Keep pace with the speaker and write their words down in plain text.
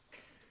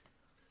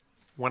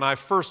When I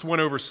first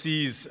went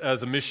overseas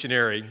as a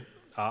missionary,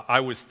 I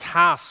was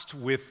tasked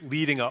with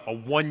leading a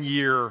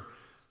one-year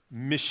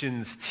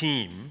missions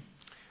team.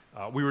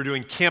 We were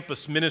doing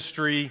campus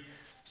ministry,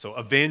 so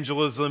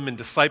evangelism and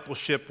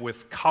discipleship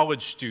with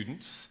college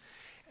students.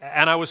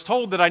 And I was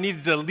told that I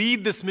needed to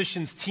lead this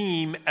missions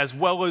team as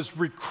well as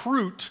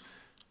recruit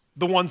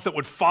the ones that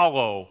would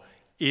follow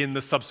in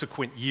the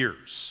subsequent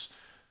years.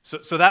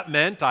 So that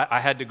meant I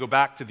had to go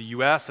back to the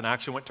U.S. and I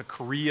actually went to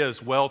Korea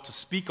as well to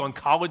speak on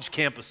college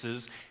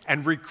campuses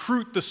and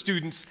recruit the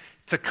students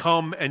to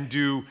come and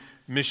do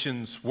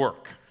missions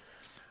work.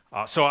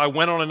 So I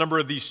went on a number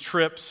of these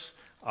trips,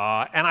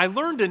 and I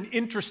learned an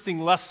interesting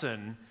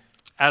lesson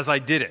as I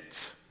did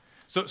it.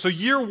 So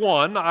year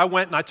one, I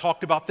went and I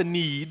talked about the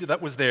need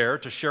that was there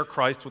to share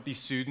Christ with these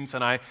students,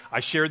 and I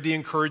shared the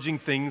encouraging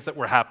things that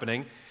were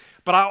happening.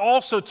 But I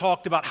also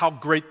talked about how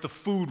great the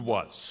food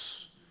was.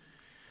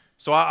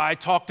 So I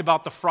talked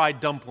about the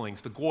fried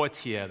dumplings, the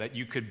guotie that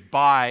you could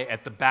buy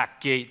at the back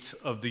gate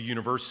of the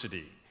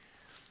university.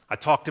 I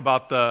talked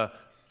about the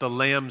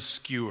lamb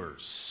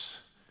skewers,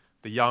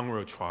 the yang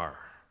rou chuar,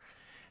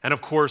 and of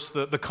course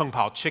the kung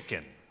pao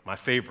chicken, my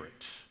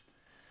favorite.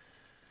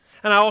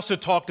 And I also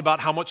talked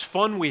about how much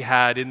fun we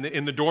had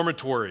in the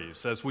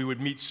dormitories as we would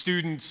meet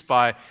students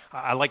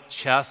I like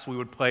chess, we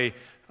would play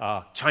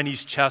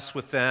Chinese chess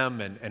with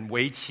them and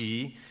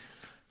weiqi.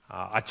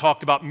 I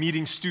talked about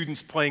meeting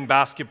students playing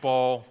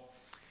basketball,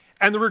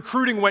 and the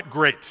recruiting went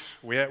great.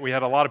 We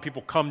had a lot of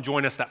people come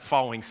join us that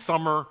following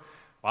summer.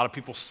 A lot of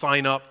people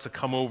sign up to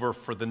come over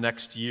for the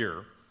next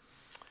year.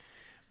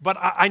 But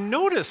I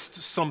noticed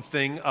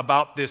something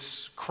about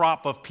this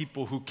crop of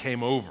people who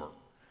came over.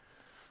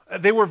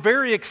 They were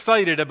very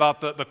excited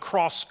about the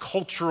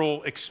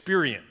cross-cultural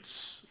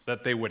experience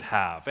that they would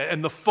have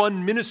and the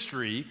fun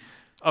ministry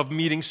of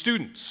meeting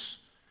students.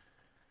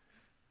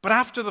 But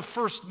after the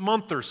first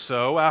month or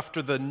so,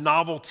 after the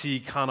novelty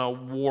kind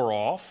of wore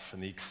off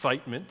and the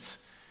excitement,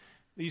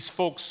 these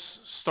folks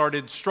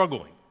started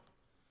struggling.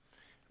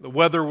 The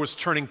weather was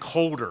turning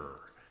colder,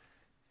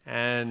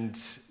 and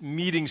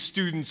meeting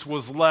students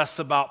was less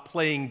about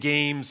playing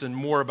games and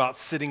more about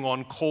sitting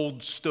on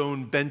cold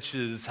stone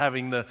benches,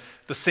 having the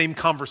same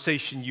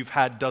conversation you've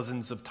had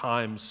dozens of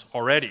times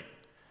already.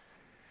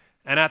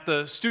 And at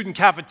the student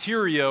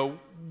cafeteria,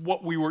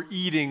 what we were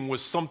eating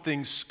was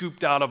something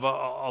scooped out of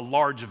a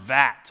large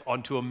vat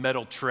onto a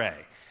metal tray,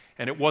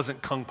 and it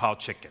wasn't kung pao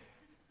chicken.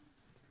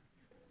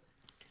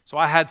 So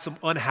I had some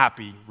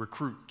unhappy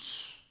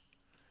recruits.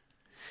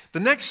 The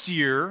next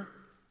year,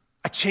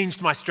 I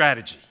changed my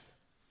strategy.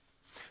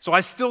 So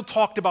I still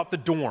talked about the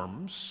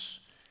dorms,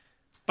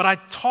 but I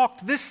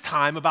talked this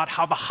time about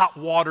how the hot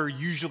water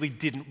usually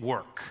didn't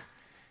work.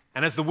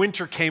 And as the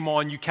winter came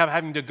on, you kept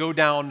having to go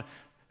down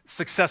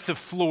successive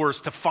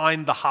floors to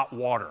find the hot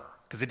water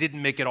because it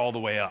didn't make it all the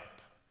way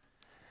up.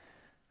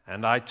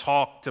 And I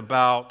talked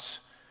about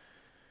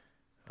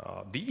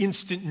the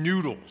instant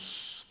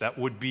noodles that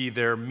would be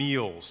their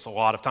meals a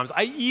lot of times.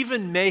 I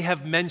even may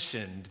have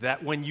mentioned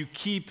that when you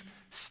keep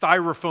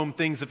styrofoam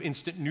things of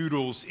instant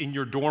noodles in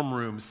your dorm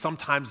rooms,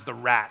 sometimes the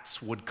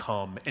rats would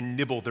come and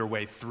nibble their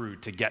way through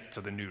to get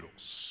to the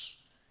noodles.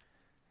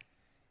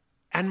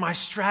 And my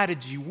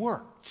strategy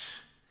worked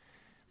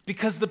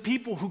because the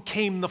people who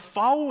came the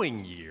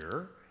following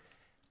year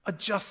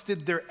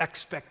adjusted their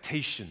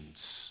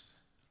expectations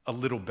a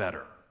little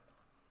better.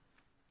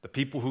 The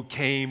people who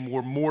came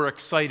were more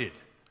excited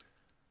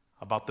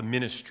about the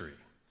ministry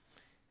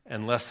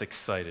and less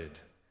excited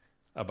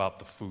about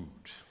the food.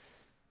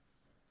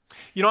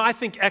 You know, I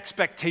think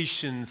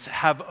expectations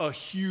have a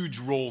huge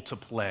role to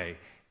play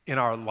in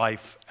our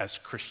life as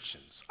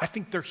Christians. I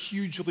think they're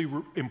hugely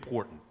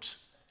important.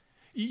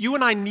 You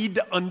and I need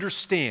to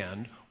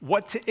understand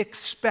what to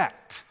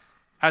expect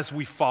as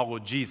we follow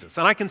Jesus.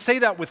 And I can say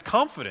that with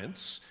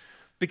confidence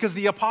because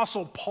the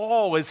Apostle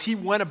Paul, as he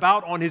went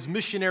about on his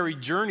missionary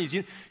journeys,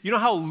 you know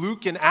how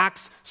Luke in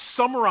Acts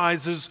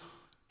summarizes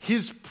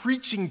his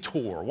preaching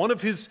tour, one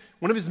of his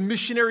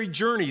missionary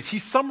journeys. He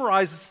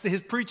summarizes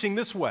his preaching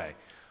this way.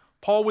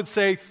 Paul would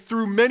say,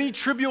 through many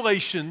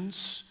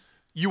tribulations,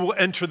 you will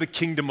enter the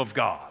kingdom of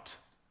God.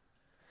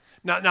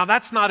 Now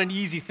that's not an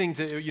easy thing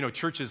to,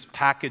 churches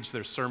package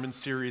their sermon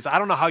series. I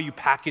don't know how you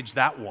package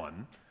that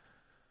one.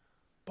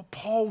 But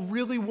Paul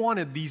really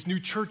wanted these new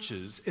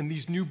churches and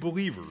these new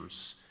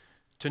believers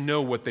to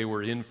know what they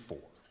were in for.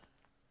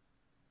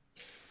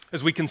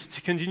 As we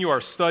continue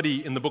our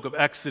study in the book of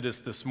Exodus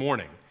this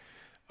morning,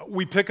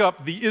 we pick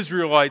up the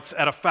Israelites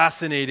at a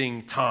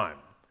fascinating time.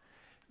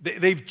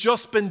 They've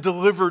just been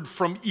delivered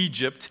from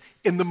Egypt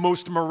in the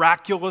most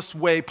miraculous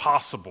way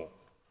possible.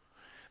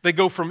 They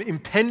go from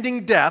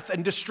impending death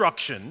and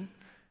destruction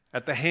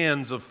at the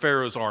hands of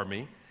Pharaoh's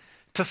army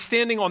to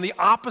standing on the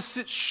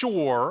opposite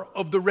shore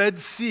of the Red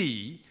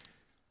Sea,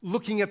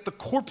 looking at the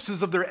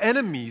corpses of their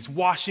enemies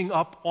washing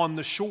up on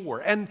the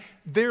shore. And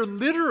they're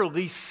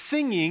literally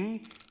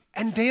singing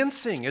and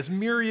dancing as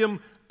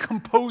Miriam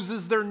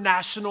composes their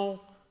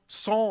national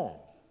song.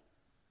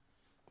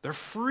 They're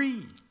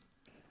free.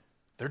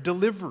 They're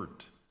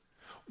delivered.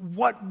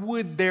 what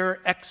would their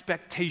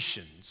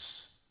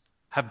expectations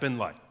have been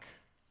like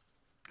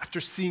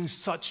after seeing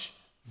such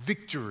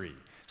victory,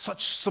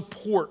 such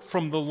support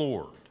from the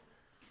Lord?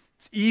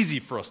 It's easy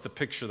for us to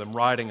picture them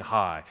riding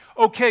high.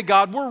 Okay,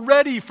 God, we're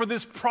ready for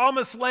this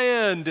promised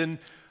land and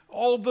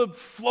all the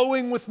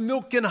flowing with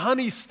milk and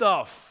honey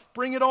stuff.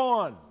 Bring it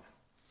on.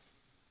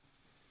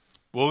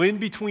 Well, in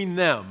between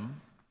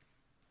them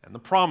and the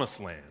promised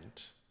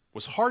land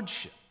was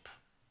hardship,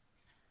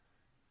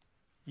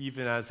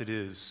 even as it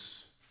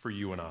is for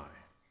you and I.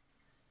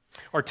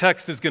 Our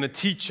text is going to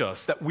teach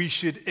us that we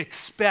should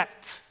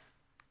expect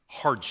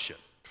hardship,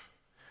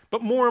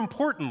 but more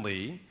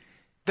importantly,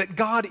 that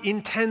God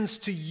intends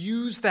to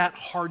use that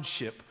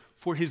hardship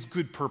for his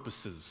good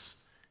purposes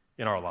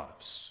in our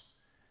lives.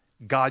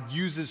 God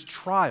uses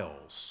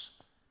trials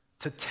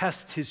to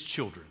test his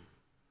children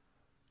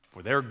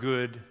for their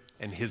good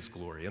and his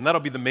glory. And that'll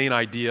be the main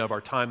idea of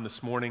our time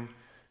this morning. You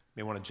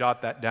may want to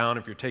jot that down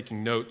if you're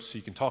taking notes so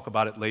you can talk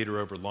about it later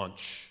over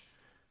lunch.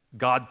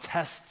 God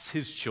tests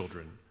his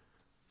children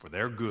for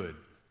their good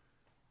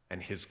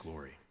and his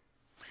glory.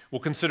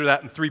 We'll consider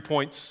that in 3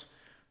 points.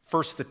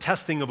 First, the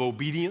testing of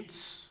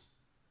obedience.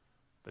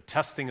 The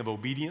testing of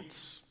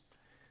obedience.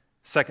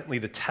 Secondly,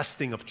 the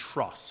testing of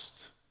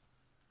trust.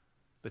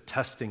 The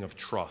testing of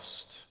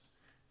trust.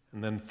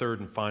 And then third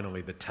and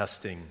finally, the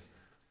testing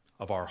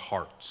of our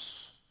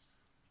hearts.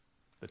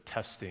 The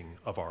testing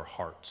of our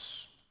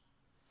hearts.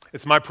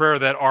 It's my prayer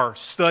that our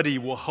study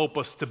will help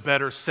us to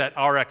better set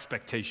our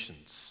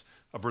expectations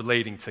of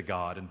relating to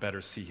God and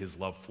better see his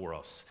love for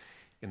us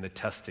in the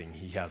testing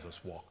he has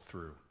us walk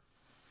through.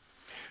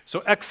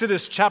 So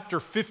Exodus chapter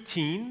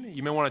 15,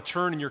 you may want to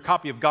turn in your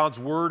copy of God's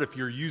Word if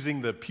you're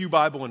using the Pew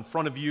Bible in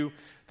front of you. I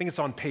think it's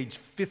on page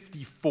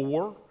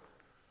 54.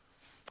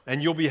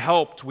 And you'll be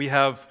helped. We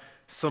have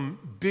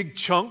some big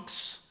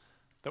chunks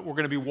that we're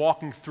going to be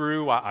walking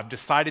through. I've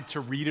decided to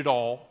read it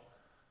all.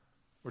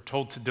 We're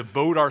told to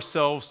devote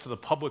ourselves to the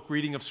public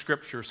reading of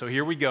Scripture. So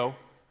here we go.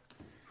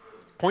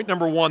 Point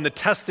number 1, the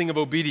testing of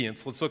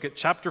obedience. Let's look at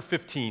chapter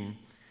 15,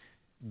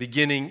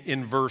 beginning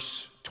in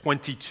verse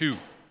 22.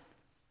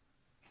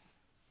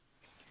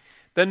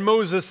 Then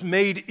Moses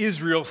made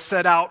Israel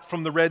set out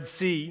from the Red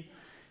Sea,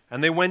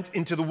 and they went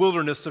into the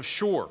wilderness of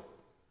Shur.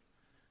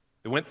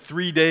 They went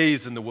 3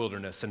 days in the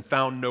wilderness and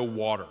found no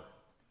water.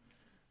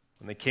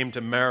 When they came to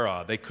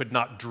Marah, they could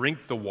not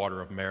drink the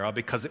water of Marah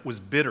because it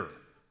was bitter.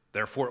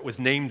 Therefore it was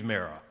named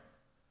Marah.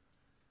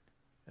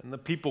 And the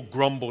people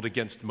grumbled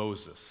against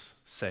Moses,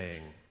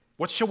 saying,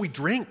 "What shall we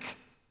drink?"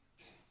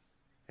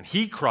 And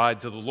he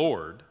cried to the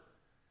Lord,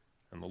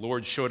 and the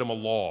Lord showed him a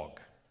log.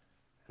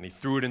 And he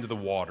threw it into the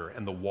water,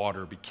 and the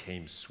water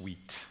became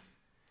sweet.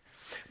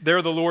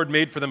 There the Lord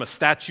made for them a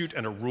statute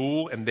and a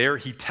rule, and there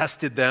he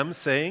tested them,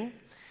 saying,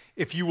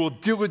 "If you will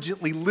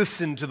diligently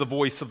listen to the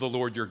voice of the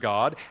Lord your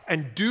God,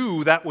 and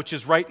do that which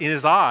is right in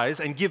his eyes,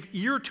 and give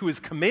ear to his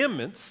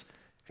commandments,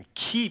 and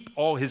keep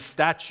all his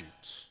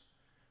statutes,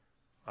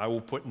 I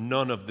will put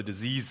none of the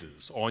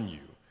diseases on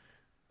you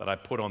that I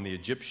put on the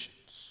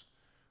Egyptians,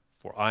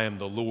 for I am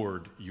the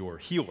Lord your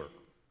healer."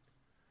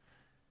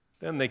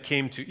 Then they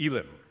came to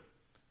Elim,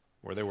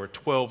 where there were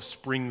 12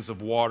 springs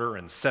of water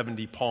and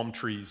 70 palm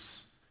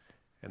trees,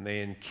 and they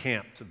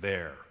encamped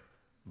there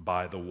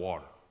by the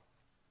water.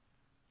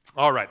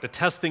 All right, the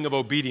testing of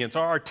obedience.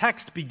 Our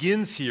text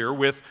begins here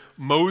with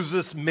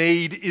Moses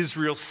made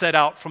Israel set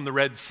out from the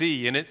Red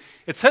Sea, and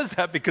it says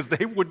that because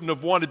they wouldn't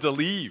have wanted to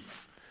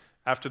leave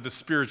after the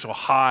spiritual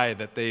high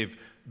that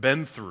they've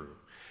been through.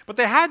 But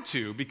they had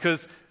to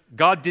because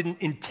God didn't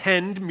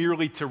intend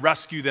merely to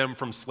rescue them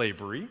from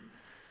slavery.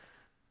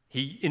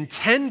 He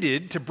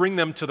intended to bring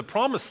them to the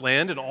promised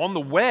land, and on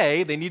the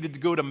way, they needed to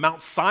go to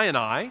Mount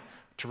Sinai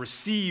to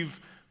receive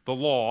the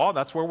law.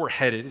 That's where we're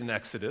headed in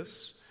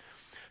Exodus.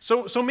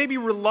 So maybe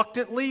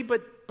reluctantly,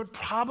 but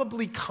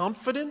probably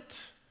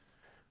confident.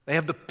 They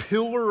have the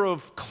pillar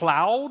of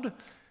cloud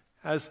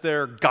as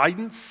their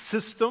guidance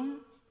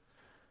system,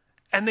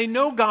 and they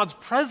know God's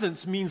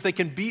presence means they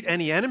can beat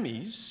any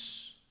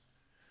enemies.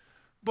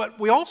 But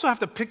we also have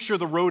to picture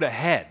the road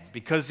ahead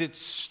because it's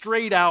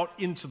straight out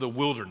into the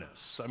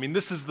wilderness. I mean,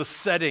 this is the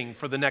setting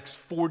for the next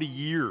 40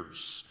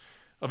 years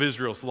of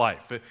Israel's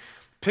life.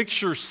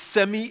 Picture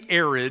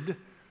semi-arid,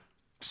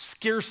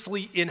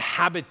 scarcely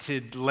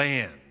inhabited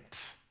land.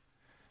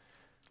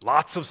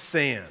 Lots of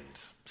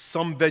sand,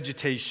 some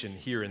vegetation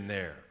here and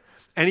there.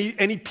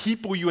 Any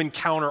people you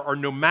encounter are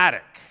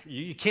nomadic.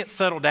 You can't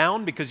settle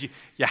down because you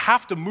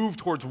have to move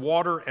towards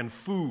water and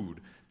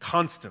food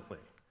constantly.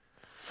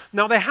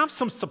 Now, they have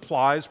some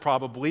supplies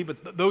probably,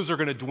 but those are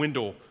going to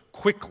dwindle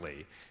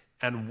quickly,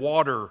 and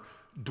water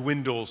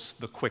dwindles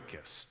the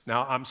quickest.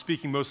 Now, I'm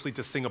speaking mostly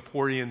to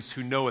Singaporeans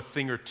who know a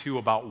thing or two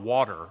about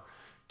water,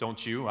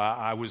 don't you?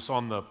 I was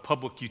on the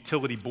Public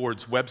Utility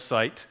Board's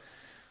website.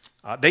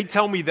 They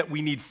tell me that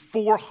we need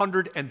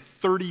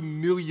 430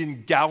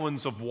 million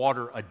gallons of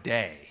water a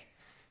day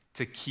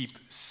to keep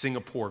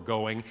Singapore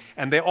going,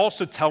 and they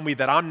also tell me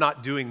that I'm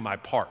not doing my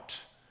part.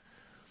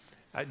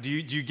 Do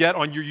you get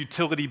on your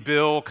utility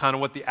bill kind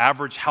of what the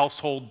average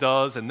household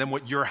does and then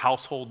what your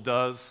household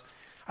does?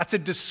 That's a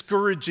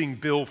discouraging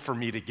bill for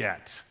me to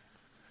get.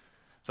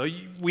 So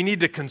we need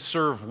to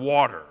conserve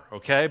water,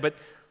 okay? But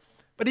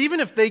even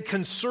if they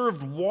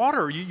conserved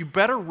water, you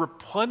better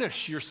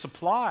replenish your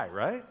supply,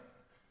 right?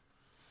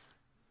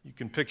 You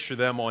can picture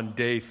them on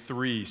day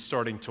 3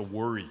 starting to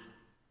worry.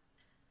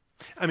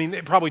 I mean,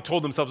 they probably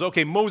told themselves,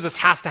 okay, Moses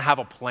has to have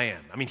a plan.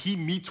 I mean, he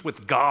meets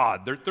with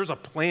God. There's a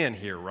plan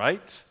here,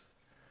 right?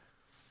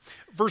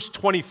 Verse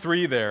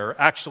 23 there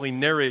actually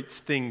narrates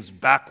things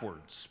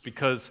backwards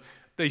because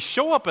they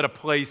show up at a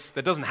place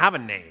that doesn't have a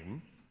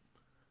name,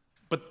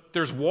 but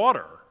there's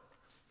water.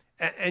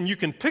 And you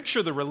can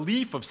picture the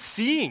relief of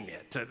seeing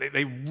it.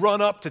 They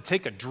run up to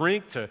take a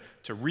drink, to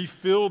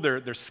refill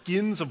their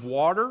skins of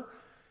water,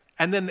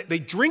 and then they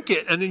drink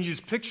it, and then you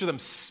just picture them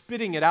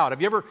spitting it out.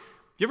 Have you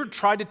ever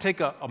tried to take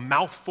a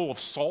mouthful of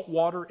salt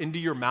water into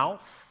your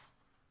mouth?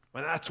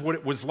 Well, that's what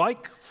it was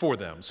like for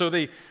them. So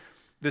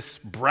this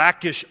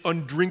brackish,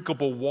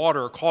 undrinkable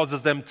water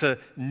causes them to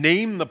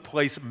name the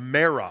place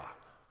Marah.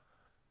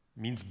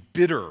 It means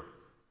bitter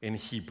in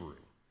Hebrew.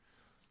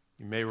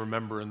 You may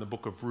remember in the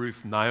book of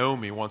Ruth,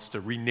 Naomi wants to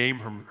rename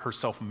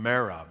herself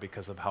Marah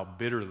because of how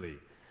bitterly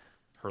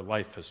her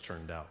life has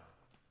turned out.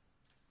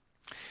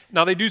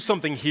 Now, they do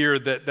something here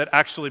that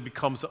actually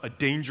becomes a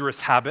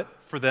dangerous habit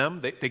for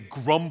them. They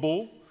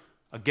grumble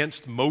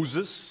against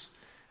Moses.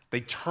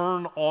 They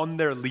turn on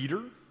their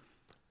leader.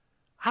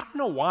 I don't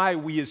know why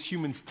we as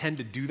humans tend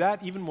to do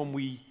that, even when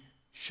we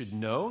should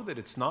know that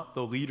it's not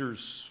the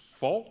leader's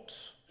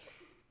fault.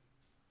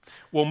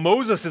 Well,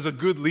 Moses is a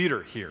good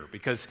leader here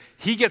because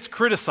he gets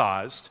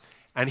criticized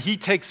and he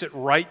takes it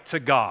right to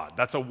God.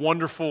 That's a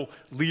wonderful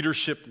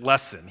leadership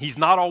lesson. He's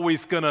not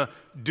always going to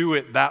do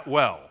it that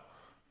well.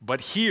 But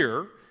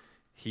here,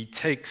 he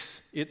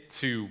takes it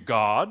to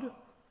God.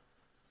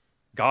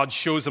 God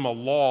shows him a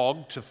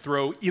log to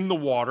throw in the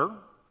water,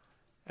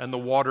 and the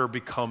water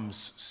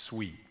becomes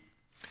sweet.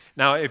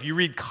 Now, if you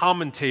read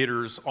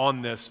commentators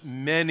on this,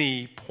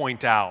 many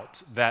point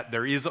out that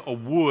there is a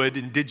wood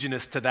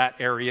indigenous to that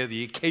area,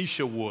 the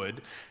acacia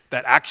wood,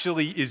 that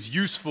actually is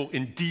useful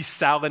in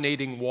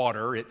desalinating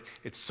water.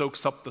 It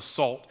soaks up the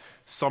salt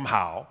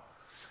somehow.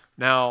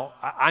 Now,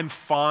 I'm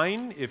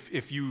fine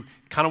if you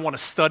kind of want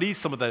to study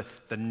some of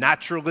the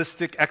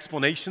naturalistic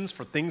explanations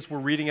for things we're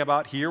reading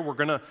about here. We're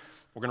gonna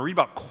read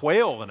about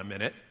quail in a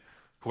minute,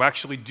 who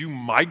actually do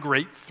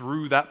migrate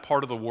through that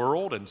part of the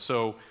world. And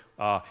so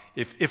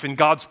if in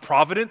God's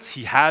providence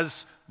he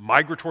has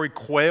migratory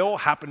quail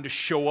happen to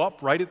show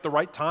up right at the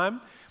right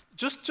time,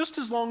 just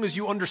as long as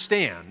you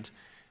understand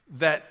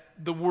that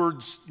the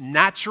words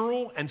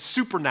natural and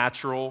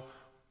supernatural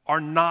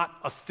are not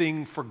a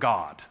thing for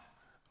God.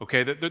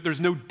 Okay,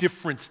 there's no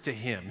difference to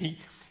him.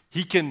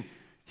 He can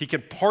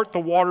part the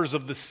waters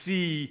of the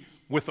sea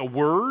with a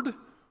word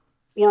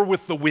or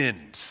with the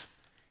wind.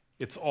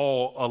 It's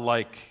all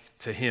alike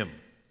to him.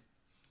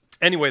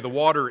 Anyway, the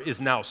water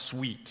is now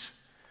sweet,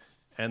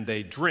 and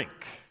they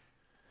drink.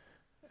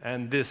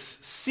 And this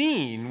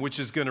scene,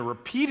 which is going to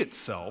repeat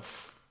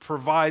itself,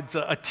 provides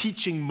a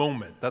teaching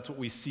moment. That's what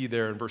we see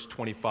there in verse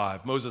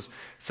 25. Moses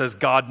says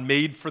God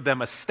made for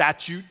them a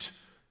statute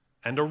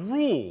and a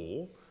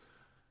rule.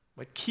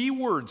 But key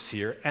words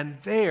here, and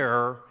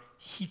there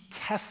he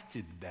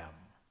tested them.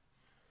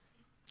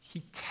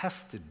 He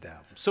tested them.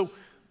 So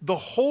the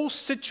whole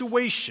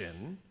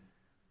situation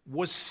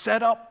was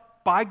set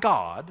up by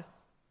God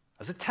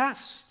as a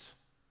test.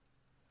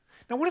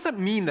 Now, what does that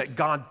mean that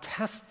God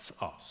tests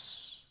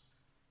us?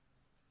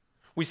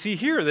 We see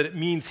here that it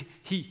means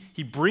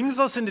he brings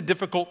us into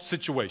difficult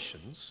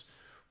situations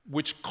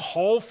which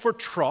call for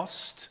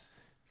trust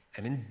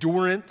and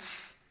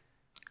endurance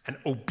and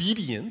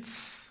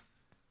obedience,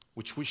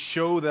 which would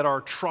show that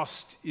our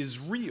trust is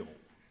real.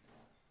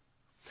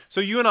 So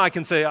you and I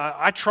can say,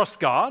 I trust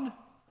God,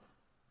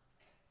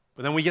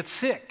 but then we get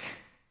sick,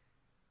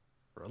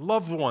 or a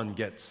loved one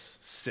gets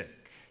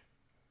sick,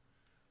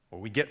 or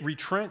we get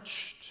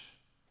retrenched,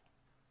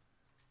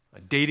 a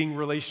dating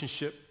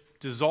relationship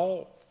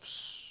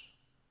dissolves.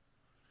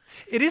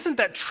 It isn't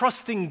that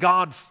trusting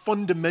God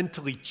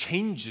fundamentally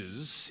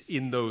changes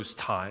in those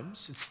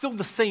times. It's still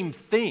the same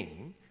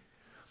thing,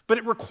 but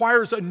it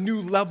requires a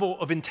new level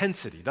of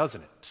intensity,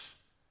 doesn't it?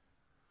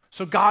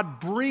 So God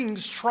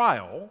brings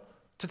trial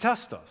to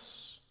test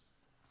us.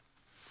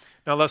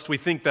 Now, lest we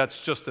think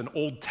that's just an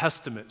Old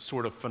Testament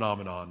sort of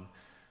phenomenon,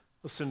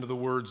 listen to the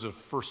words of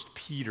 1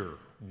 Peter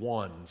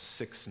 1,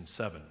 6 and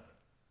 7.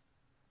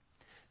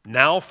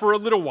 Now, for a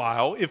little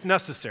while, if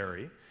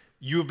necessary,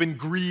 you have been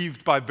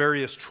grieved by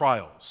various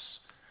trials,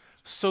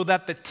 so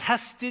that the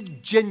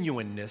tested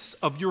genuineness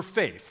of your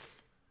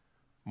faith,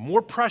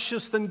 more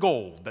precious than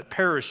gold that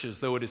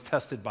perishes though it is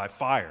tested by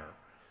fire,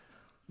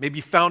 may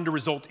be found to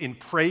result in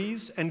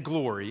praise and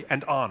glory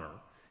and honor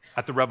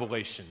at the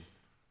revelation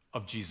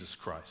of Jesus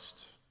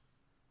Christ.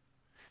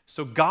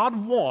 So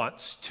God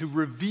wants to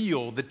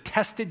reveal the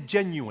tested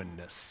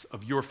genuineness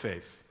of your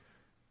faith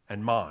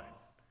and mine,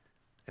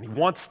 and he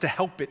wants to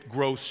help it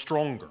grow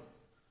stronger.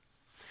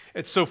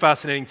 It's so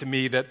fascinating to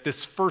me that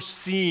this first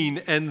scene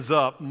ends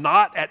up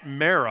not at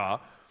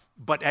Marah,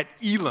 but at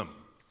Elim,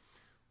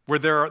 where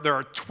there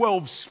are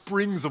 12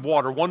 springs of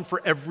water, one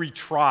for every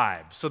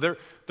tribe. So they're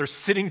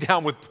sitting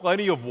down with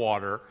plenty of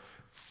water,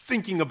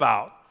 thinking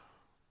about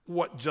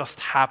what just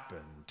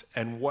happened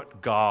and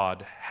what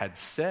God had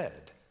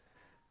said.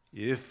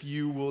 If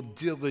you will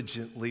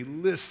diligently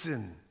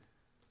listen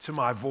to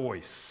my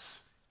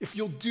voice, if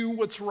you'll do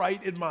what's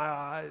right in my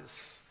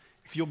eyes,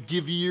 if you'll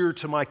give ear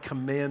to my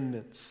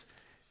commandments,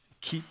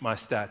 keep my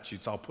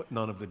statutes, I'll put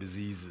none of the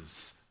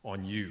diseases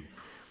on you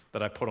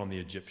that I put on the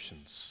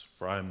Egyptians,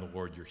 for I am the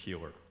Lord your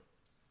healer.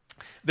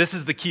 This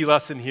is the key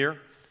lesson here.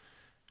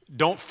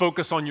 Don't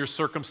focus on your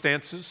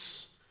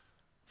circumstances.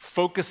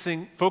 Focus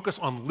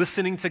on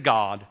listening to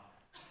God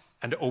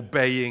and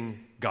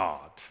obeying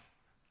God.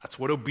 That's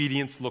what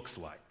obedience looks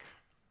like.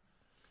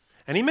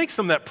 And he makes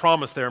them that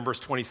promise there in verse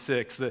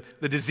 26. The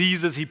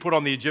diseases he put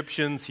on the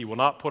Egyptians, he will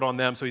not put on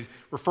them. So he's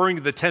referring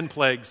to the 10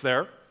 plagues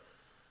there,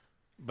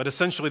 but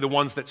essentially the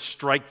ones that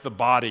strike the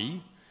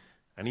body.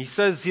 And he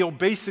says he'll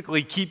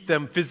basically keep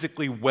them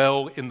physically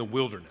well in the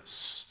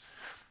wilderness.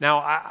 Now,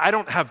 I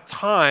don't have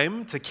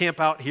time to camp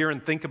out here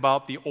and think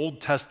about the Old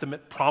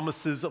Testament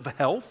promises of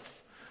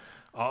health,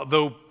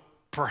 though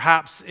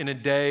perhaps in a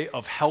day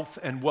of health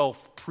and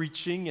wealth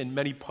preaching in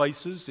many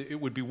places, it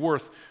would be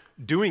worth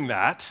doing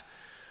that.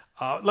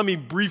 Let me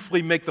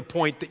briefly make the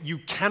point that you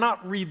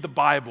cannot read the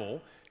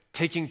Bible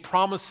taking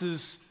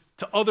promises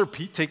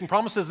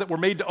that were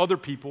made to other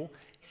people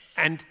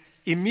and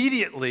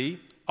immediately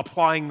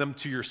applying them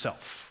to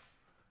yourself.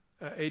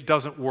 It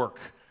doesn't work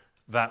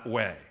that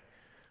way.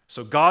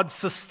 So God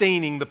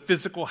sustaining the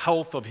physical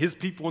health of his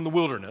people in the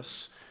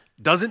wilderness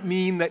doesn't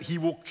mean that he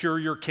will cure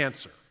your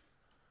cancer,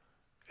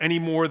 any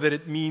more than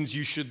it means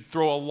you should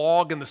throw a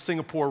log in the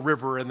Singapore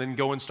River and then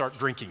go and start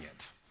drinking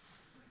it.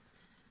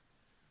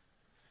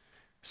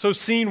 So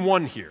scene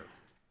one here,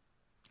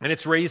 and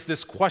it's raised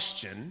this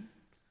question: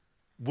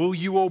 will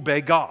you obey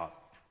God?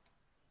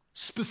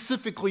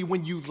 Specifically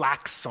when you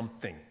lack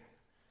something,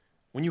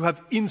 when you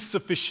have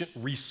insufficient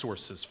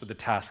resources for the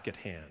task at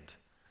hand.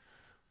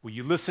 Will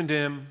you listen to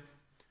him?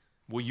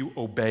 Will you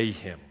obey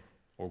him?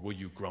 Or will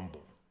you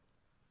grumble?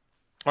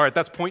 All right,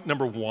 that's point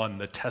number one,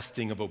 the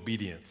testing of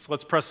obedience.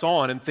 Let's press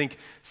on and think,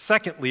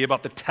 secondly,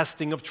 about the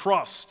testing of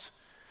trust.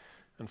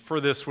 And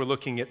for this, we're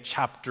looking at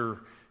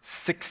chapter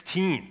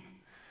 16.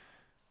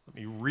 Let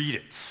me read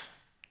it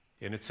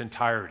in its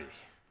entirety.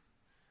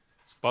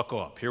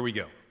 Buckle up. Here we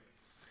go.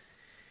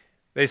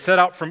 They set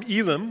out from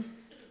Elim,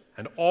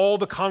 and all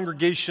the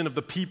congregation of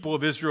the people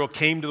of Israel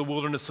came to the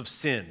wilderness of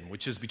Sin,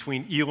 which is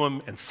between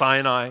Elim and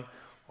Sinai,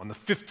 on the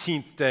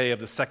 15th day of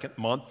the second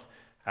month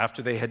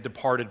after they had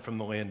departed from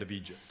the land of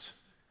Egypt.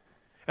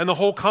 And the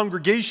whole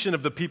congregation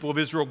of the people of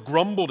Israel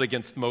grumbled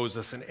against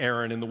Moses and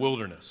Aaron in the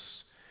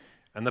wilderness.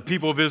 And the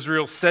people of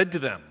Israel said to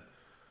them,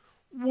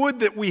 "Would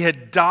that we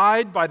had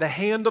died by the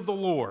hand of the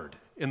Lord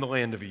in the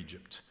land of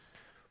Egypt,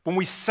 when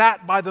we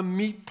sat by the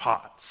meat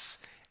pots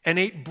and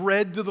ate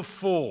bread to the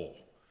full.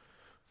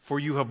 For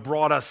you have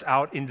brought us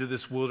out into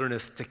this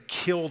wilderness to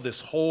kill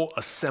this whole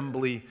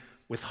assembly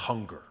with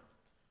hunger."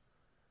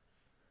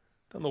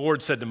 Then the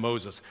Lord said to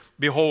Moses,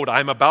 "Behold, I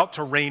am about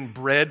to rain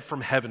bread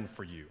from heaven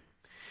for you.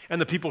 And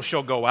the people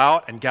shall go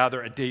out and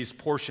gather a day's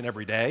portion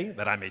every day,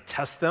 that I may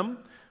test them,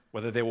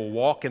 whether they will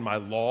walk in my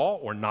law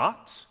or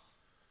not.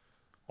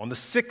 On the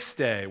 6th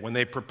day, when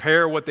they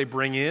prepare what they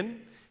bring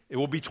in, it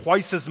will be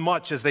twice as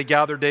much as they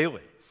gather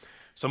daily."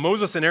 So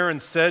Moses and Aaron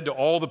said to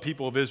all the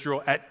people of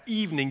Israel, "At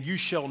evening you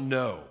shall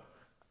know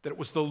that it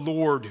was the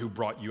Lord who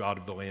brought you out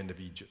of the land of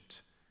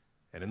Egypt.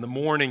 And in the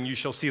morning you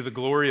shall see the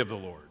glory of the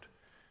Lord,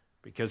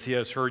 because he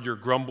has heard your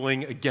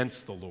grumbling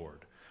against the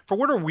Lord. For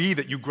what are we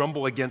that you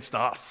grumble against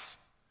us?"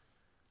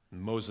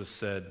 And Moses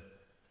said,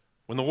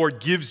 "When the Lord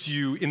gives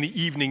you in the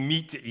evening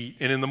meat to eat,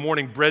 and in the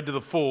morning bread to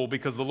the full,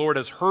 because the Lord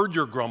has heard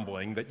your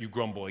grumbling that you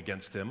grumble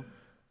against him,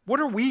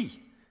 what are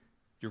we?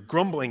 Your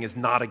grumbling is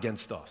not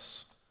against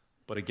us,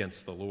 but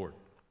against the Lord."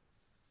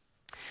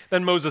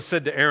 Then Moses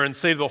said to Aaron,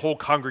 "Say to the whole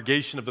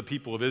congregation of the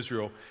people of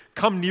Israel,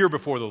 come near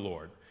before the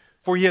Lord,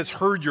 for he has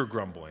heard your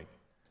grumbling."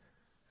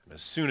 And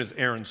as soon as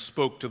Aaron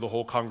spoke to the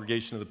whole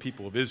congregation of the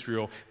people of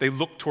Israel, they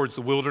looked towards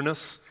the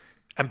wilderness,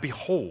 and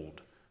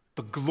behold,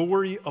 the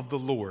glory of the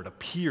Lord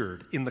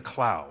appeared in the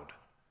cloud.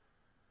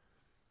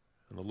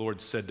 And the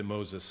Lord said to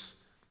Moses,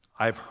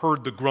 "I have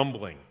heard the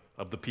grumbling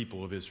of the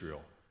people of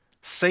Israel.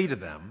 Say to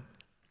them,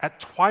 at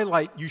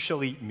twilight you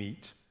shall eat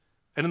meat,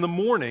 and in the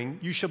morning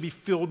you shall be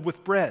filled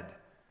with bread.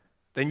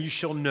 Then you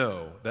shall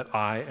know that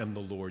I am the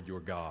Lord your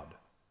God."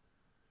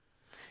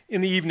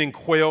 In the evening,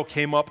 quail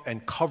came up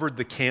and covered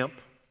the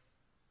camp,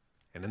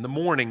 and in the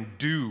morning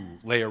dew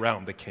lay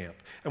around the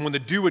camp. And when the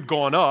dew had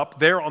gone up,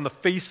 there on the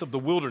face of the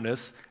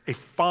wilderness, a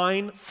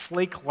fine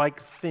flake-like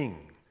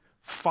thing,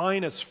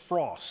 fine as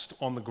frost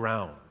on the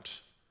ground.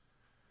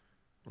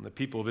 When the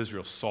people of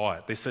Israel saw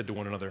it, they said to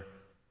one another,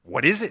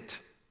 "What is it?"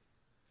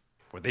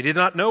 For they did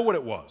not know what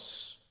it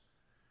was.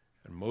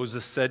 And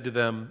Moses said to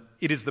them,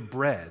 "It is the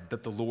bread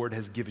that the Lord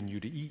has given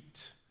you to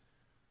eat."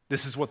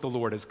 This is what the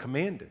Lord has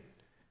commanded.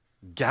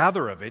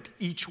 Gather of it,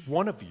 each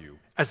one of you,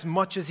 as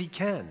much as he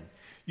can.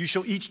 You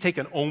shall each take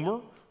an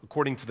omer,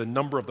 according to the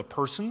number of the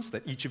persons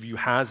that each of you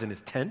has in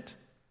his tent."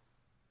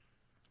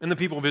 And the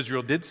people of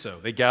Israel did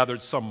so. They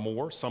gathered some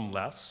more, some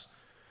less.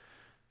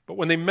 But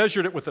when they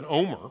measured it with an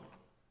omer,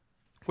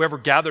 whoever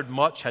gathered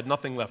much had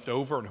nothing left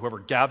over, and whoever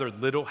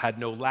gathered little had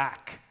no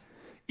lack.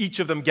 Each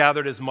of them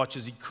gathered as much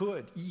as he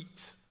could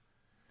eat.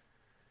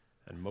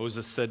 And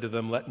Moses said to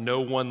them, "Let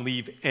no one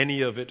leave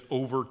any of it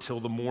over till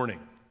the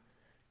morning."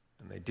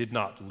 And they did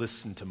not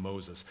listen to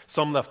Moses.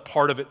 Some left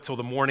part of it till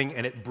the morning,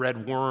 and it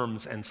bred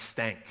worms and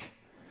stank.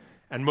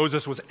 And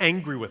Moses was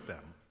angry with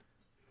them.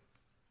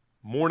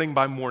 Morning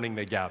by morning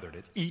they gathered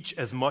it, each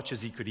as much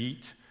as he could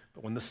eat.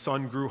 But when the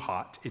sun grew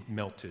hot, it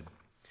melted.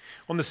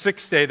 On the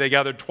 6th day they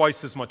gathered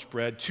twice as much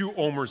bread, 2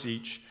 omers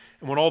each.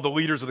 And when all the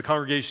leaders of the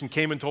congregation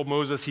came and told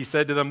Moses, he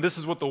said to them, "This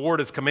is what the Lord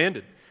has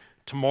commanded.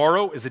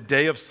 Tomorrow is a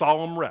day of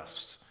solemn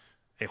rest,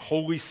 a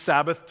holy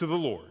Sabbath to the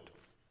Lord.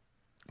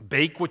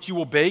 Bake what you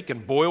will bake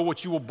and boil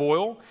what you will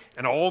boil,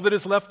 and all that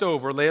is left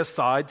over lay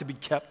aside to be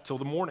kept till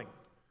the morning."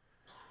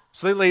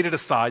 So they laid it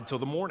aside till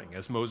the morning,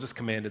 as Moses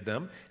commanded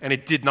them, and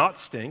it did not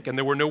stink, and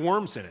there were no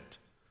worms in it.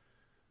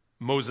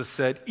 Moses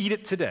said, "Eat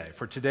it today,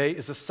 for today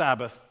is a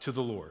Sabbath to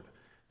the Lord.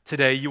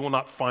 Today you will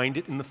not find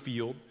it in the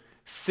field.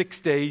 6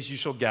 days you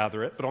shall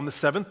gather it, but on the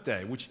 7th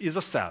day, which is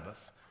a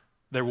Sabbath,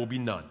 there will be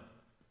none."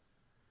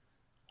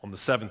 On the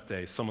 7th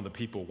day, some of the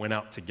people went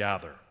out to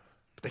gather,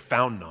 but they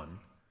found none.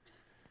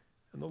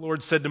 And the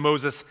Lord said to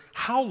Moses,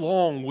 "How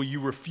long will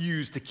you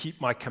refuse to keep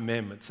my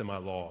commandments and my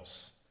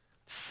laws?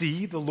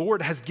 See, the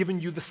Lord has given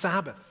you the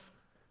Sabbath.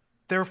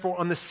 Therefore,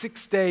 on the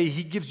 6th day,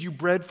 he gives you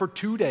bread for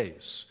 2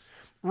 days.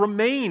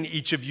 Remain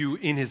each of you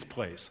in his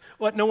place.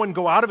 Let no one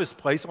go out of his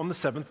place on the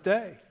 7th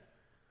day."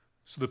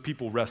 So the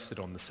people rested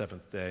on the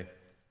 7th day.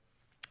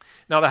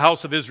 Now the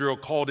house of Israel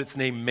called its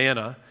name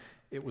manna.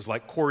 It was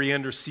like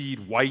coriander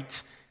seed,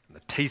 white, and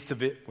the taste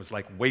of it was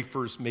like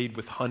wafers made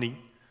with honey.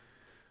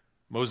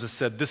 Moses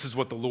said, "This is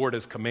what the Lord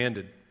has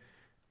commanded.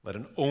 Let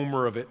an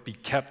omer of it be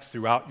kept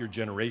throughout your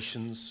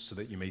generations, so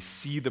that you may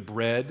see the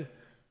bread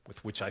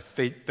with which I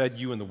fed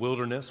you in the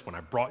wilderness when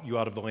I brought you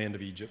out of the land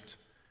of Egypt."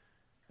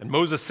 And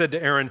Moses said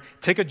to Aaron,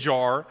 "Take a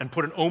jar and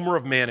put an omer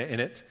of manna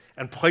in it,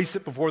 and place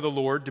it before the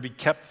Lord to be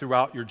kept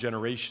throughout your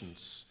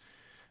generations."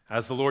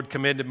 As the Lord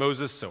commanded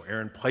Moses, so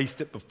Aaron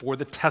placed it before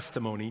the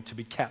testimony to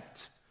be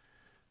kept.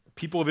 The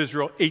people of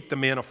Israel ate the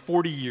manna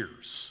 40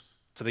 years,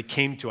 till they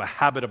came to a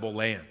habitable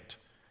land.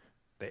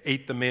 They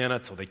ate the manna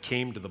till they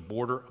came to the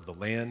border of the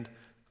land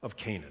of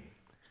Canaan.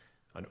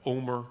 An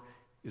omer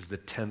is the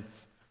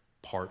 10th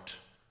part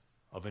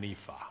of an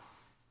ephah.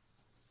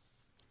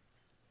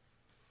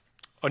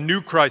 A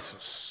new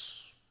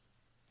crisis.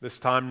 This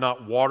time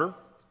not water,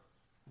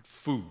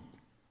 food.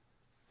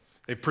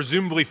 They've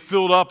presumably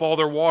filled up all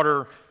their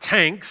water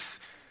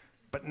tanks,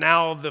 but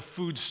now the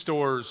food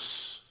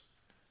stores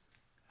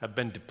have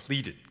been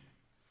depleted.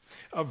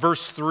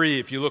 Verse 3,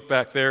 if you look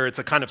back there, it's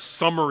a kind of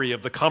summary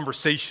of the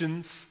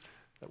conversations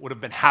that would have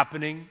been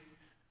happening,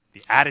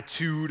 the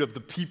attitude of the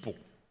people.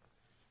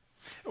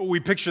 We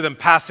picture them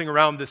passing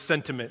around this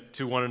sentiment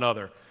to one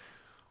another.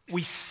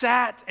 "We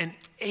sat and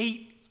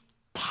ate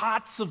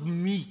pots of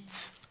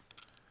meat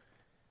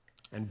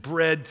and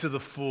bread to the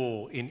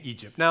full in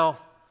Egypt." Now,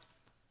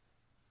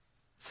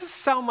 does this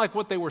sound like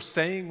what they were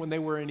saying when they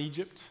were in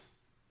Egypt?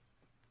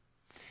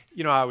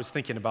 You know, I was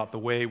thinking about the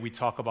way we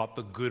talk about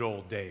the good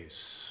old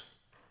days.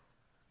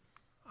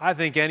 I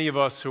think any of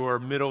us who are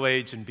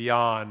middle-aged and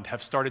beyond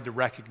have started to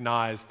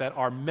recognize that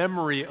our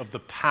memory of the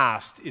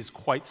past is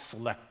quite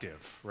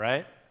selective,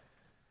 right?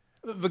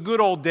 The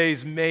good old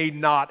days may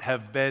not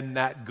have been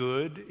that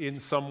good in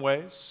some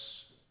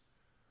ways.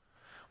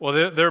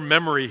 Well, their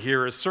memory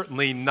here is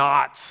certainly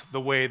not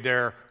the way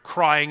their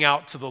crying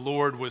out to the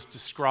Lord was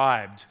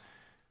described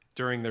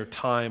during their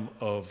time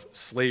of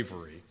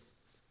slavery.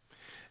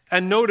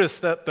 And notice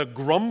that the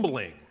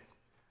grumbling,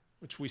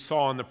 which we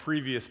saw in the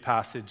previous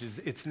passage,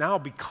 it's now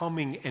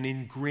becoming an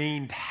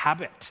ingrained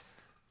habit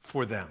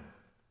for them.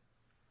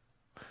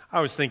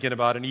 I was thinking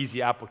about an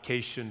easy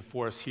application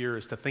for us here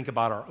is to think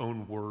about our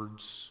own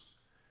words.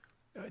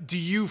 Do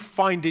you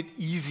find it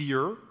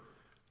easier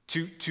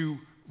to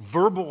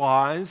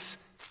verbalize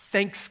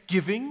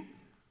thanksgiving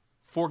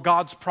for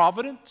God's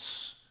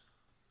providence,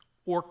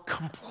 or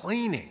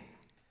complaining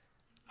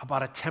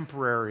about a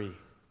temporary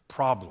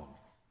problem?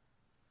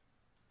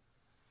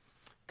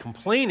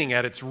 Complaining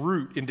at its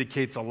root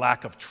indicates a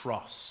lack of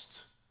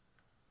trust,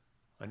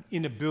 an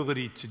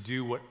inability to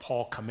do what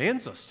Paul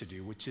commands us to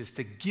do, which is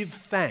to give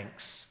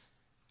thanks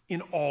in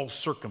all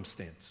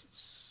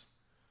circumstances.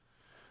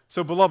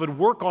 So, beloved,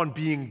 work on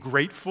being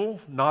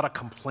grateful, not a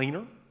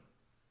complainer.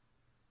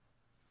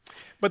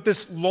 But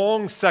this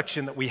long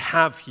section that we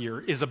have here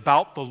is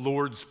about the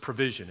Lord's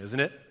provision, isn't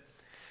it?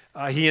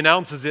 He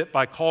announces it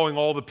by calling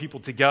all the people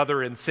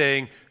together and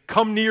saying,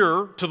 "Come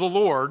nearer to the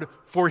Lord,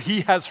 for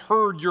he has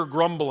heard your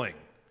grumbling."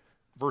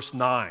 Verse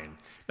 9.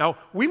 Now,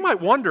 we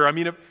might wonder,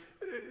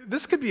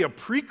 this could be a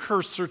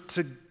precursor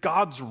to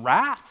God's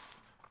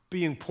wrath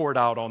being poured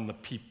out on the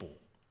people.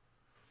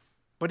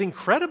 But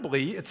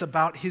incredibly, it's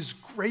about his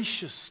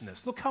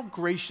graciousness. Look how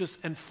gracious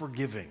and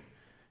forgiving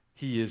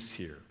he is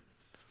here.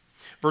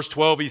 Verse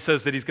 12, he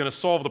says that he's going to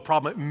solve the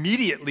problem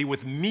immediately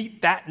with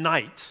meat that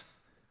night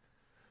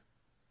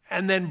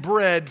and then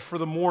bread for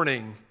the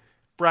morning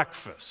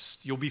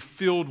breakfast. You'll be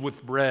filled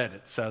with bread,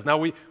 it says. Now,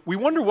 we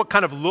wonder what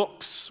kind of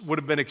looks would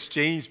have been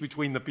exchanged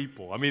between the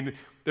people. I mean,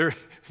 they're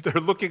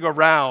looking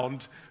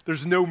around.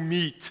 There's no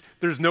meat.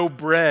 There's no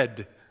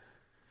bread.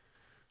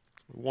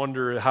 We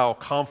wonder how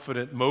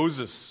confident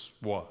Moses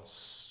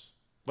was.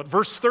 But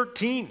verse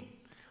 13,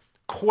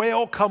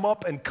 quail come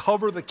up and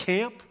cover the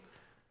camp.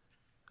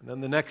 And then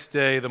the next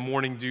day, the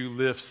morning dew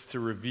lifts to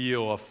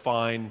reveal a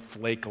fine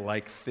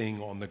flake-like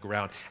thing on the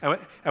ground.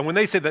 And when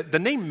they say that, the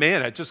name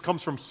manna, it just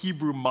comes from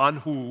Hebrew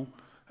manhu.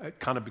 It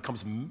kind of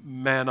becomes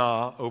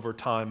manna over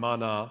time,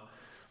 manna.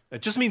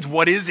 It just means,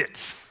 what is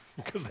it?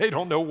 Because they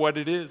don't know what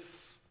it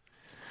is.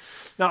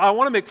 Now, I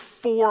want to make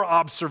 4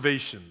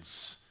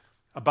 observations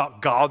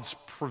about God's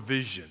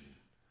provision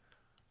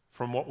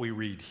from what we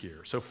read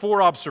here. So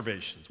 4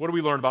 observations. What do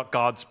we learn about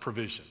God's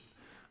provision?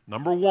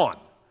 Number 1,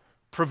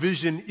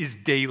 provision is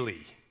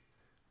daily.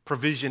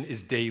 Provision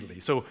is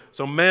daily. So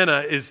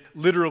manna is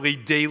literally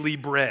daily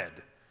bread.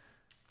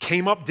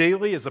 Came up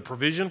daily as the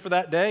provision for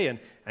that day,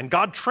 and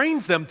God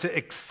trains them to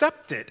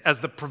accept it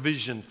as the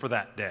provision for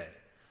that day.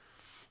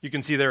 You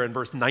can see there in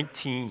verse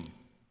 19,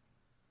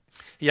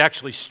 he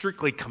actually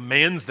strictly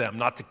commands them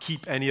not to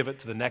keep any of it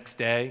to the next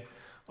day.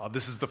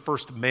 This is the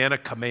first manna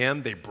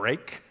command they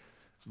break.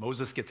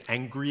 Moses gets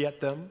angry at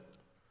them.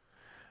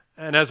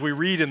 And as we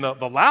read in the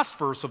last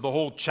verse of the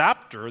whole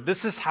chapter,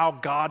 this is how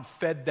God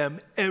fed them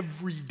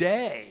every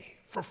day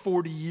for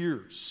 40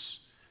 years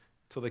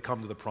till they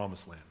come to the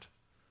promised land.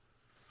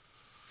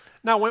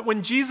 Now,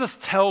 when Jesus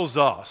tells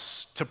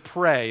us to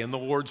pray in the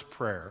Lord's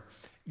Prayer,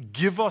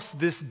 give us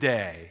this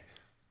day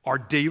our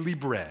daily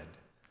bread,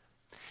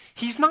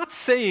 he's not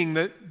saying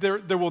that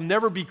there will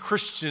never be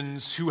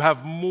Christians who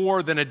have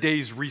more than a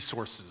day's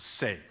resources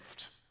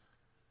saved.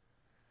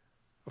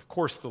 Of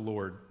course, the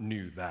Lord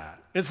knew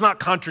that. It's not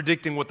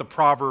contradicting what the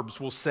Proverbs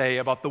will say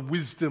about the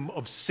wisdom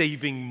of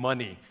saving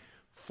money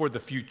for the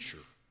future.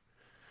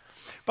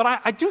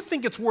 But I do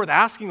think it's worth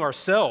asking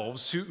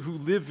ourselves, who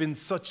live in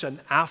such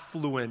an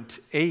affluent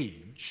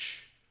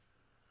age,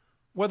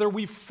 whether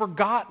we've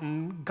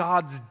forgotten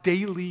God's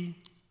daily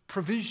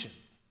provision,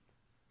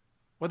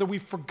 whether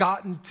we've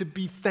forgotten to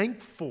be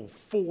thankful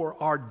for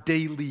our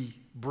daily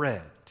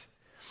bread.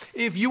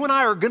 If you and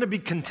I are going to be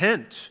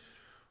content,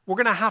 we're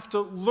going to have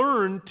to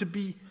learn to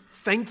be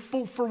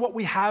thankful for what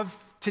we have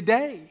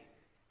today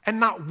and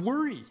not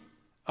worry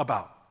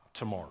about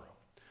tomorrow.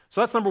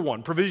 So that's number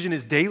 1. Provision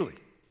is daily.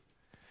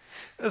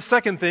 The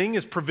second thing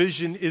is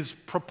provision is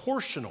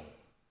proportional.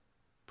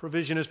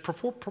 Provision is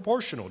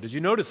proportional. Did you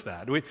notice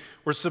that?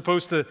 They're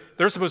supposed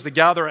to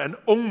gather an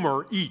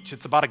omer each.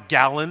 It's about a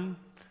gallon,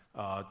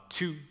 a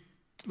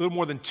little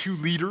more than 2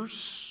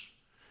 liters,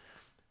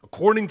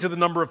 according to the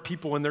number of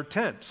people in their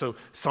tent. So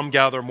some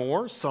gather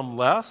more, some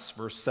less.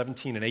 Verse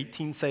 17 and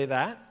 18 say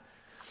that.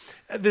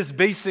 This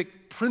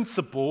basic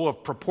principle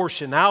of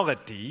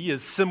proportionality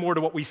is similar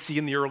to what we see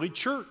in the early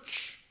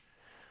church,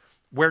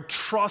 where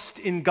trust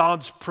in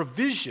God's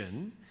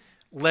provision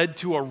led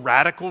to a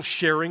radical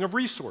sharing of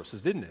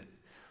resources, didn't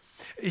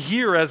it?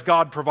 Here, as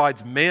God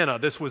provides manna,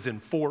 this was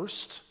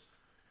enforced.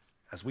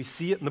 As we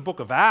see it in the book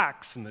of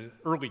Acts, in the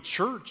early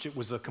church, it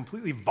was a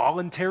completely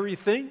voluntary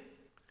thing.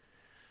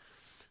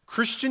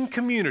 Christian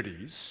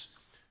communities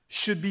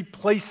should be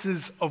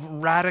places of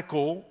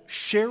radical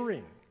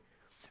sharing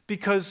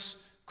because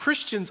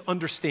Christians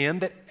understand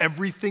that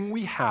everything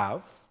we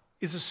have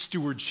is a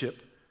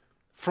stewardship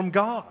from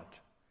God.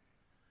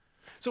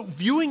 So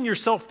viewing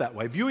yourself that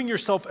way, viewing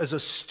yourself as a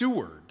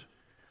steward,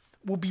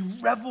 will be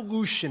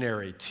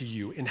revolutionary to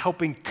you in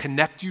helping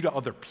connect you to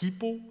other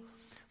people,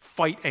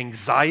 fight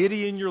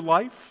anxiety in your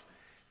life,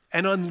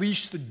 and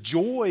unleash the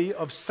joy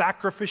of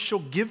sacrificial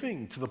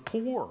giving to the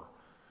poor,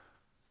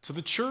 to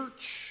the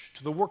church,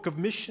 to the work of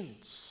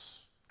missions.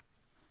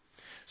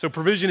 So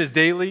provision is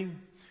daily,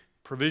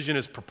 provision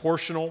is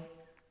proportional.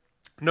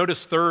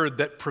 Notice third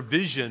that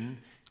provision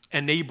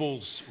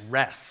enables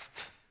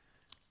rest.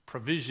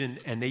 Provision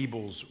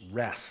enables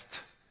rest.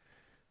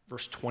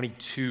 Verse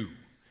 22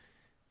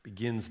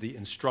 begins the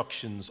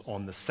instructions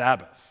on the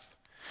Sabbath.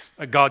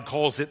 God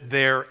calls it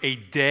there a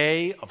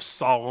day of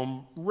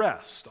solemn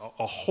rest,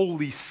 a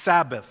holy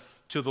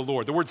Sabbath to the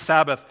Lord. The word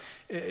Sabbath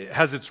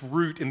has its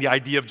root in the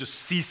idea of just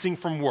ceasing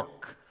from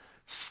work,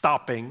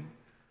 stopping,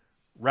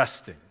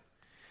 resting.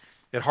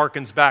 It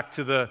harkens back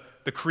to the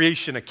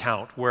creation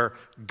account where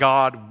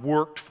God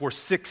worked for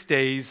 6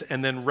 days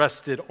and then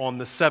rested on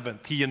the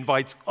 7th. He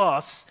invites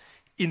us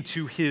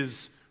into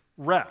his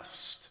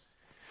rest.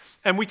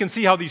 And we can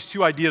see how these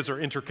two ideas are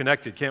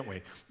interconnected, can't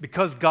we?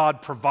 Because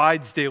God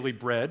provides daily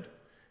bread,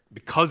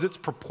 because it's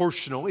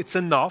proportional, it's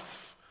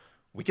enough,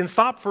 we can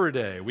stop for a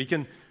day. We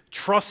can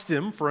trust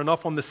him for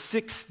enough on the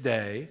 6th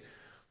day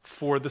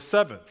for the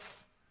 7th.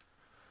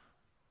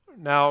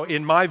 Now,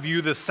 in my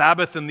view, the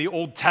Sabbath in the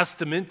Old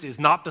Testament is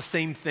not the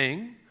same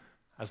thing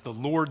as the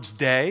Lord's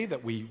Day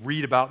that we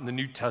read about in the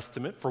New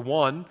Testament. For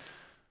one,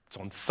 it's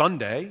on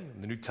Sunday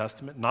in the New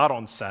Testament, not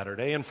on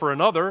Saturday. And for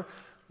another,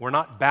 we're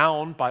not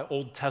bound by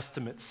Old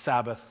Testament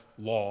Sabbath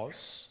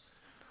laws.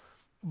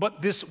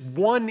 But this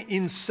 1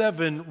 in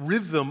 7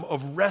 rhythm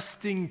of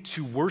resting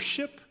to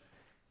worship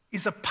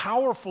is a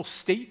powerful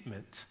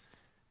statement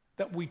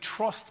that we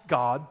trust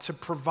God to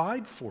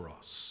provide for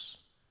us.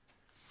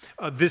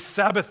 This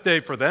Sabbath day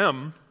for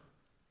them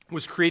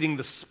was creating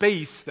the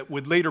space that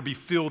would later be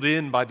filled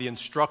in by the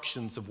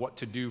instructions of what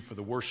to do for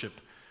the worship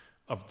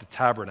of the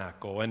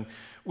tabernacle. And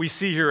we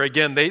see here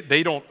again,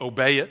 they don't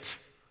obey it.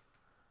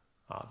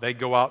 They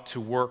go out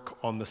to work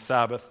on the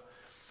Sabbath.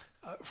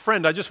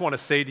 Friend, I just want to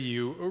say to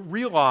you,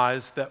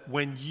 realize that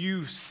when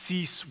you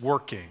cease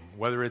working,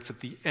 whether it's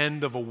at the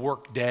end of a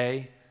work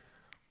day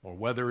or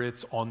whether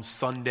it's on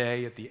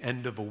Sunday at the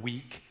end of a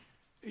week,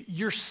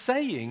 you're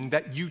saying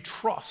that you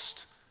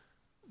trust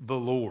the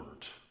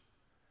Lord.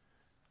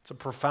 It's a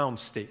profound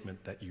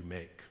statement that you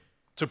make.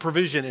 So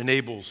provision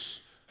enables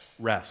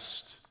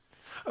rest.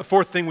 A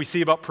fourth thing we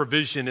see about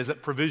provision is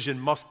that provision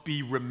must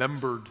be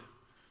remembered.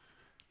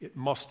 It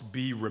must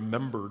be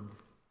remembered.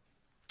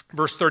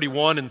 Verse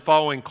 31 and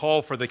following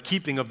call for the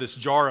keeping of this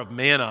jar of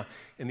manna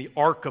in the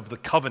Ark of the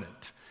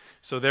Covenant.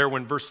 So there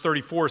when verse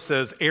 34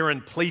 says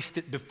Aaron placed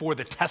it before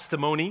the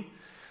testimony,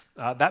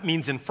 that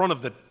means in front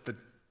of the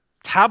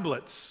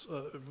tablets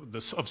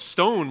of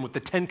stone with the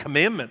 10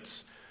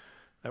 Commandments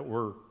that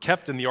were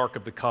kept in the Ark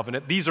of the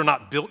Covenant. These are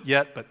not built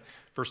yet, but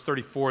verse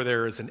 34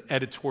 there is an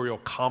editorial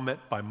comment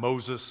by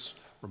Moses,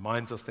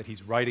 reminds us that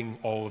he's writing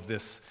all of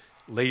this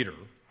later.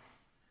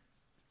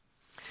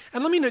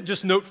 And let me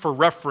just note for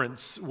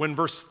reference when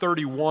verse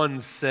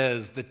 31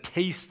 says the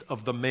taste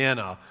of the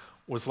manna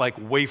was like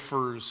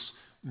wafers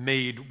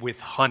made with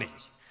honey.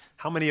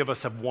 How many of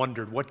us have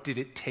wondered, what did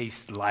it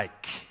taste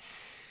like?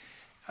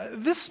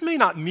 This may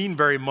not mean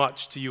very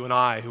much to you and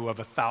I who have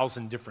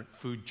 1,000 different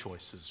food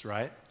choices,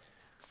 right?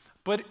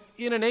 But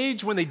in an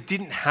age when they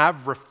didn't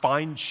have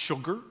refined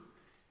sugar,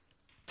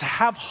 to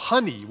have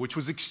honey, which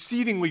was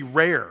exceedingly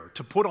rare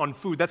to put on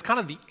food, that's kind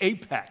of the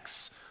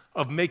apex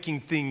of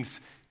making things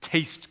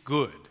taste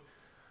good.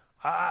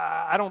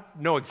 I don't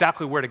know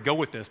exactly where to go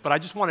with this, but I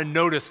just want to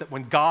notice that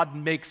when God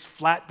makes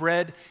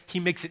flatbread, he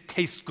makes it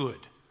taste good.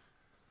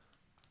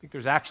 I think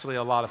there's actually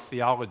a lot of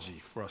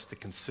theology for us to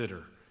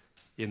consider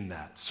in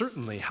that.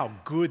 Certainly how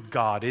good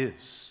God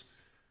is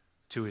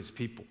to his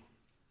people.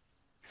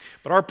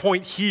 But our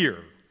point here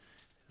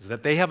is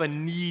that they have a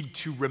need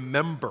to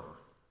remember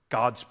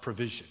God's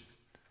provision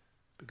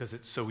because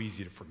it's so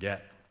easy to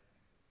forget.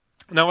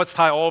 Now let's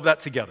tie all of that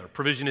together.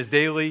 Provision is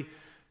daily.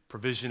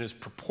 Provision is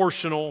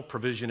proportional.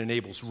 Provision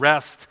enables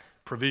rest.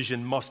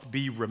 Provision must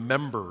be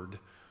remembered.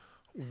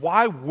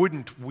 Why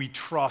wouldn't we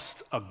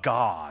trust a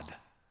God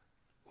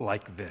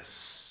like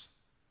this?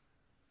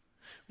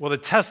 Well, the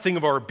testing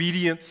of our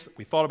obedience that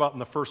we thought about in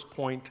the first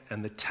point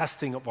and the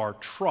testing of our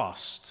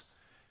trust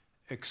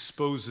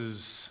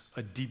exposes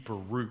a deeper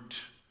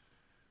root.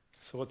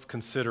 So let's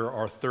consider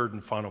our third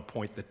and final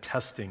point, the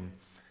testing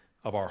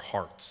of our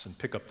hearts, and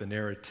pick up the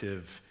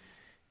narrative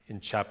in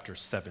chapter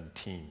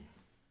 17.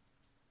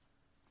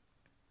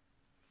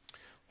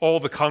 All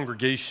the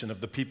congregation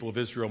of the people of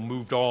Israel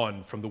moved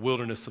on from the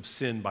wilderness of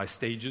sin by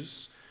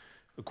stages,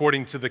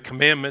 according to the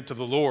commandment of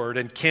the Lord,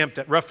 and camped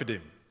at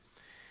Rephidim.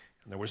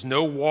 And there was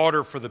no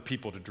water for the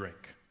people to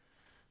drink.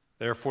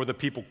 Therefore the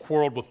people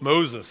quarreled with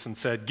Moses and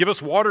said, "Give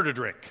us water to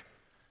drink."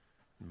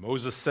 And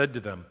Moses said to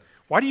them,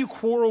 "Why do you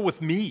quarrel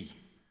with me?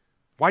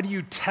 Why do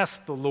you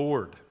test the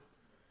Lord?"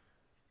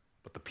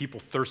 But the people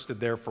thirsted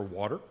there for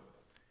water.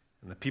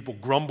 And the people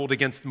grumbled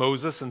against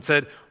Moses and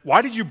said,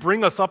 "Why did you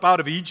bring us up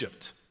out of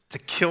Egypt? To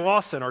kill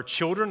us and our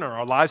children and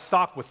our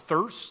livestock with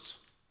thirst?"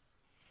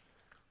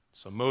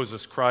 So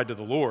Moses cried to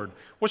the Lord,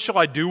 "What shall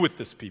I do with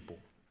this people?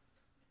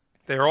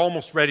 They are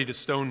almost ready to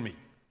stone me."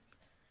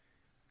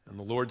 And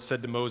the Lord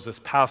said to Moses,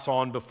 "Pass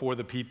on before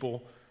the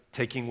people,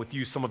 taking with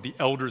you some of the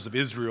elders of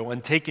Israel,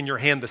 and take in your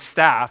hand the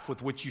staff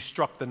with which you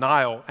struck the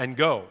Nile, and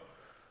go.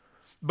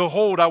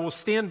 Behold, I will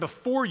stand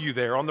before you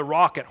there on the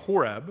rock at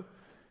Horeb,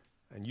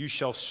 and you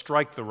shall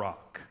strike the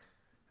rock,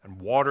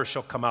 and water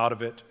shall come out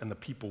of it, and the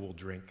people will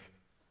drink."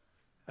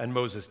 And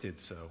Moses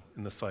did so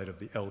in the sight of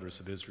the elders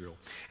of Israel.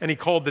 And he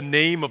called the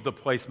name of the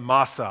place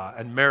Massah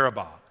and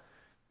Meribah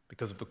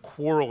because of the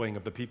quarreling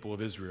of the people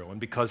of Israel and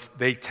because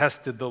they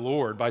tested the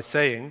Lord by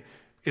saying,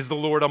 "Is the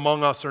Lord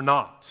among us or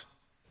not?"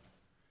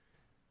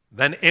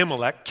 Then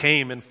Amalek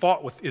came and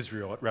fought with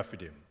Israel at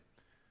Rephidim.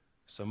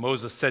 So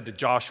Moses said to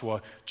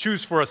Joshua,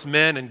 "Choose for us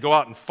men and go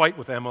out and fight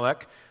with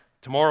Amalek.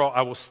 Tomorrow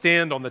I will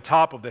stand on the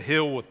top of the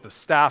hill with the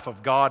staff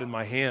of God in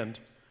my hand."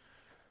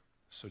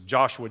 So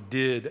Joshua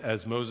did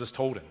as Moses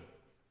told him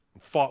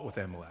and fought with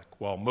Amalek,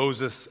 while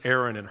Moses,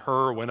 Aaron, and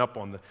Hur went up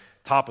on the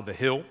top of the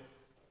hill.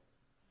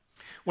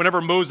 Whenever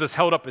Moses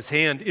held up his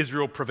hand,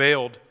 Israel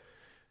prevailed.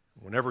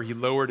 Whenever he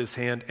lowered his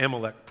hand,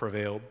 Amalek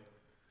prevailed.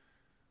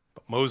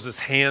 But Moses'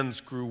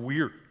 hands grew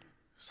weary,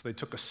 So they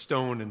took a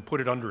stone and put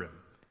it under him,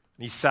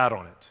 and he sat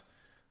on it,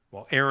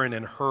 while Aaron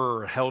and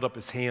Hur held up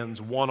his hands,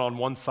 one on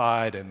one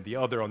side and the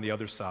other on the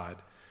other side.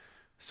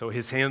 So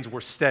his hands were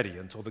steady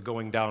until the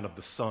going down of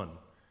the sun.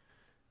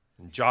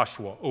 And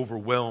Joshua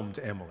overwhelmed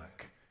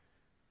Amalek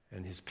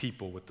and his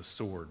people with the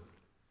sword.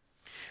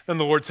 Then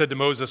the Lord said to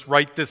Moses,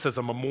 "Write this as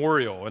a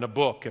memorial in a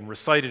book and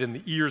recite it in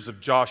the ears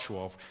of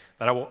Joshua,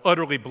 that I will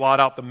utterly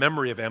blot out the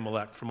memory of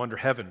Amalek from under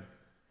heaven."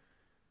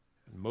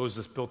 And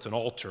Moses built an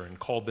altar and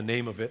called the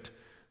name of it,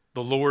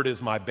 "The Lord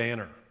is my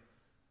banner,"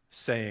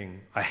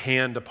 saying, "A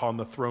hand upon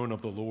the throne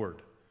of the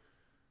Lord.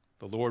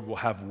 The Lord will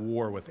have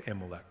war with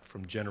Amalek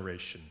from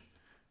generation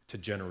to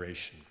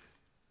generation."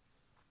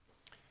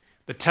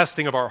 The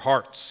testing of our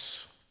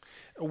hearts.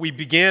 We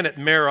began at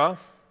Marah,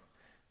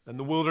 then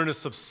the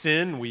wilderness of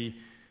sin.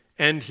 We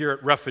end here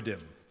at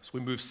Rephidim as we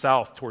move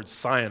south towards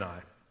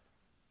Sinai.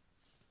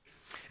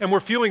 And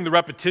we're feeling the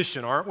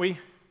repetition, aren't we,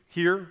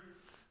 here?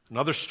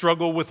 Another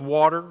struggle with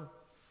water.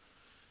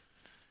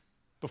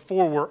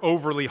 Before we're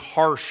overly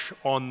harsh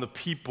on the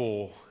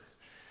people,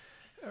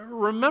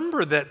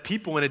 remember that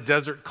people in a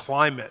desert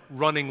climate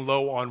running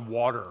low on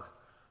water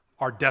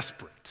are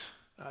desperate.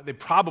 They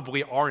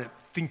probably aren't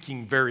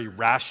thinking very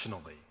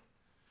rationally.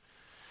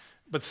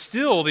 But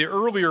still, the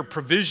earlier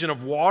provision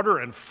of water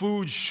and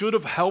food should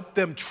have helped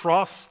them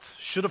trust,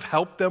 should have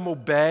helped them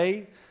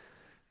obey.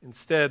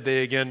 Instead,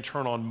 they again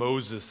turn on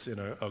Moses in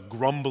a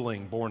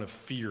grumbling born of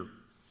fear.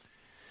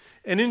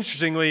 And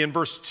interestingly, in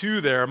verse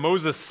 2 there,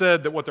 Moses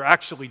said that what they're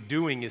actually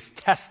doing is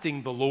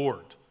testing the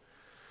Lord.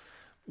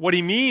 What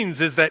he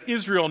means is that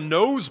Israel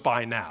knows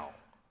by now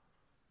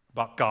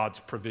about God's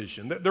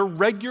provision, that they're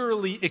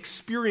regularly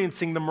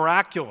experiencing the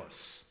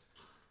miraculous.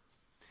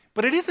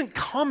 But it isn't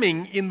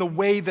coming in the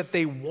way that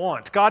they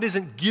want. God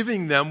isn't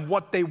giving them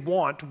what they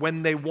want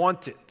when they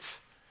want it,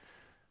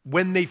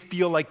 when they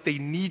feel like they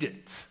need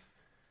it.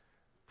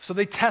 So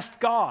they test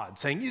God,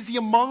 saying, "Is he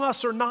among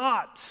us or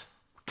not?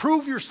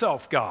 Prove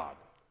yourself, God."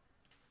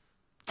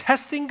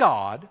 Testing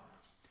God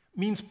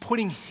means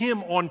putting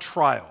him on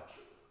trial,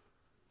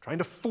 trying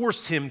to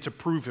force him to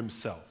prove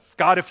himself.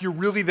 God, if you're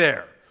really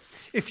there,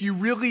 if you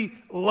really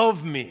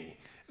love me,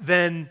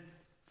 then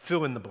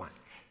fill in the blank.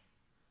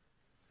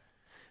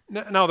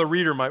 Now the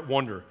reader might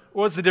wonder,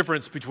 what's the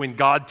difference between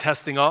God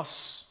testing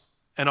us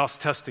and us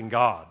testing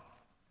God?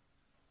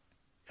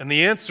 And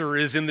the answer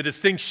is in the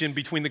distinction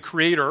between the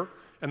creator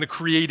and the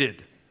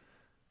created,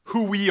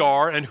 who we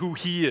are and who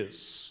he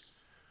is.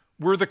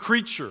 We're the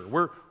creature.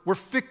 We're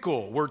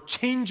fickle. We're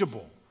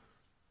changeable.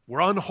 We're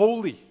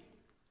unholy.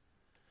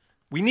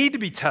 We need to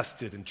be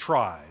tested and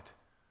tried.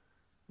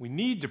 We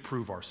need to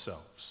prove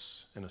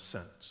ourselves, in a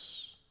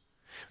sense.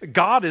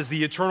 God is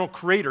the eternal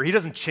creator. He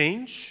doesn't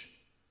change.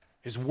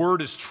 His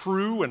word is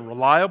true and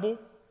reliable.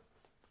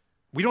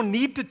 We don't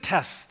need to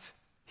test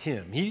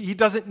him. He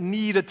doesn't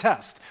need a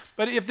test.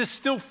 But if this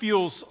still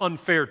feels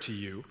unfair to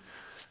you,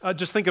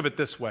 just think of it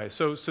this way.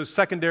 So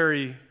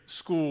secondary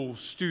school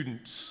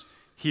students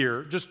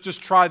here,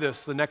 just try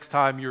this the next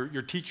time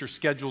your teacher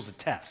schedules a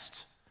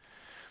test.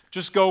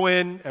 Just go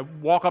in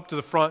and walk up to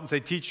the front and say,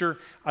 "Teacher,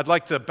 I'd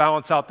like to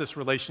balance out this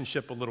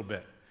relationship a little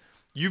bit.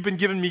 You've been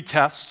giving me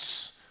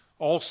tests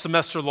all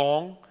semester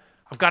long.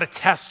 I've got a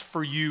test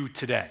for you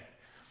today.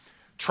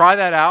 Try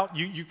that out."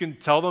 You can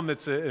tell them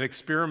it's an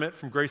experiment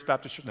from Grace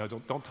Baptist Church. No,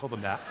 don't tell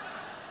them that.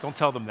 Don't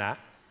tell them that.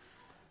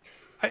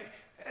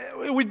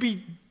 It would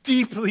be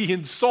deeply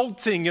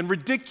insulting and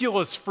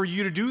ridiculous for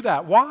you to do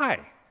that.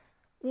 Why?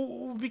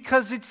 Well,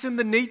 because it's in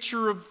the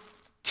nature of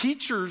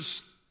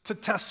teachers to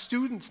test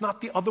students,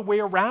 not the other way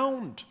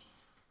around.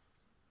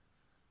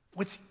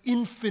 What's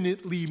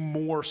infinitely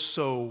more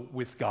so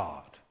with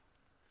God?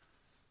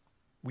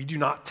 We do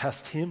not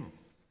test him.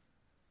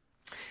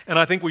 And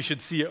I think we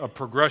should see a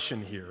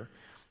progression here.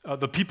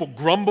 The people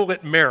grumble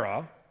at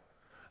Marah.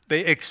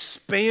 They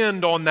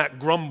expand on that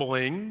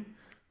grumbling.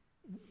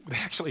 They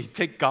actually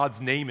take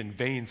God's name in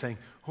vain, saying,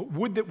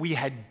 "Would that we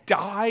had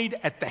died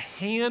at the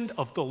hand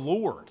of the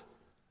Lord."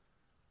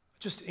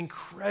 Just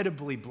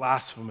incredibly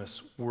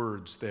blasphemous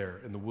words there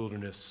in the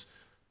wilderness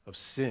of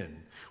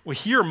sin. Well,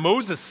 here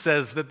Moses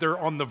says that they're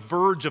on the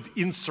verge of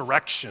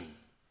insurrection.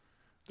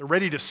 They're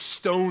ready to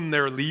stone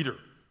their leader.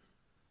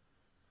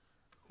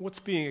 What's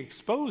being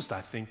exposed,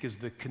 I think, is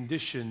the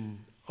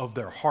condition of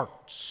their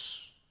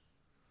hearts.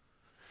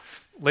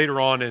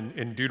 Later on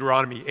in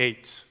Deuteronomy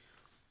 8,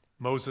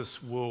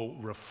 Moses will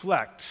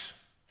reflect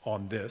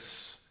on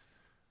this.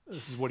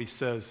 This is what he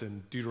says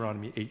in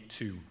Deuteronomy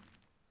 8:2.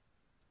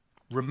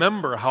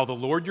 "Remember how the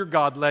Lord your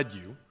God led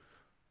you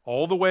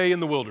all the way in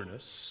the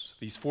wilderness,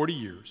 these 40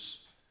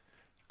 years,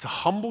 to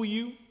humble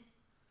you,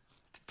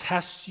 to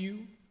test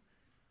you,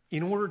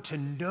 in order to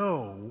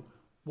know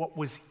what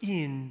was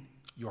in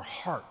your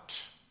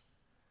heart,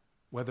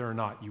 whether or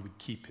not you would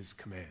keep his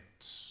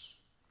commands."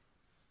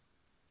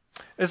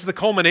 This is the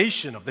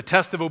culmination of the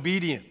test of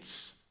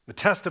obedience, the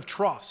test of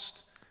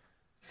trust.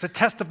 It's a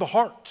test of the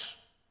heart.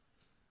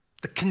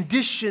 The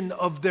condition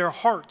of their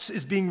hearts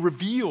is being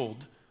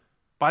revealed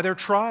by their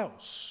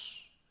trials.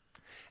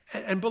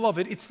 And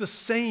beloved, it's the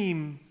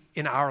same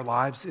in our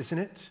lives, isn't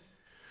it?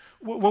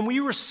 When we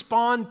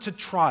respond to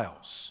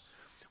trials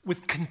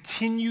with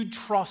continued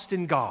trust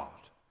in God,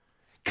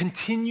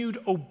 continued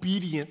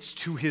obedience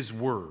to his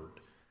word,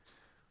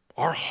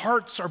 our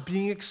hearts are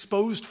being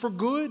exposed for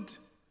good.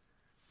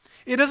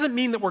 It doesn't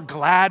mean that we're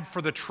glad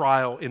for the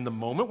trial in the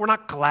moment. We're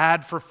not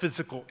glad for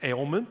physical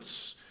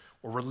ailments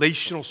or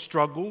relational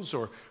struggles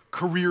or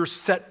career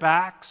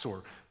setbacks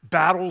or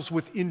battles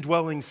with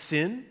indwelling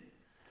sin.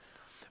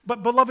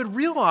 But beloved,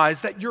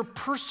 realize that your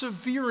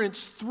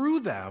perseverance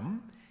through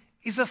them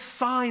is a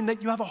sign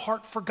that you have a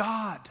heart for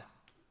God.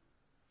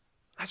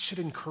 That should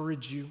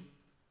encourage you.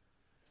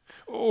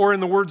 Or in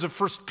the words of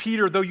 1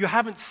 Peter, though you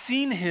haven't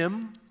seen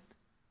him,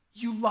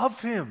 you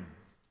love him.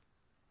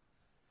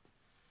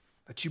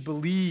 That you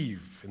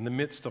believe in the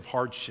midst of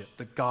hardship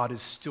that God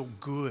is still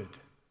good,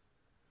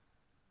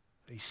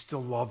 that he's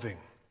still loving,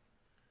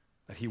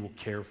 that he will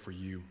care for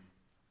you.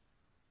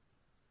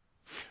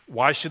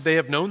 Why should they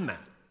have known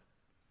that?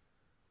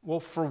 Well,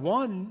 for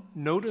one,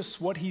 notice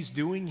what he's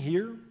doing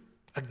here.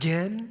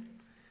 Again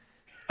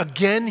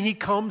he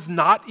comes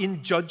not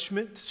in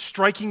judgment,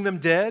 striking them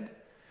dead.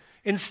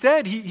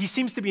 Instead, he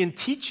seems to be in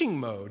teaching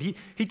mode.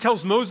 He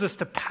tells Moses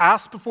to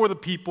pass before the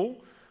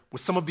people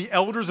with some of the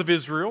elders of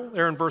Israel,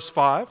 there in verse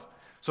 5.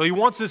 So he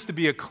wants this to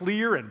be a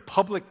clear and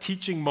public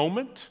teaching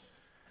moment.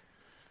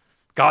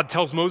 God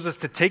tells Moses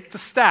to take the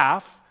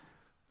staff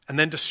and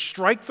then to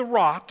strike the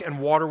rock and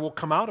water will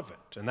come out of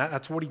it. And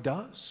that's what he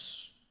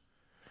does.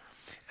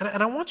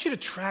 And I want you to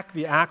track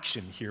the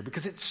action here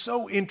because it's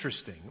so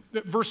interesting.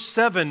 Verse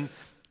 7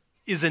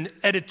 is an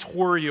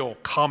editorial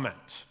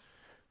comment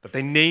that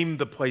they named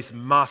the place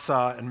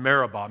Massah and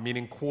Meribah,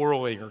 meaning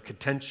quarreling or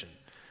contention.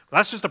 Well,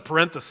 that's just a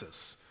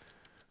parenthesis.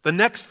 The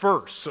next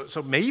verse,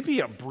 so maybe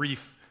a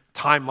brief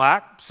time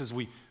lapse as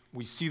we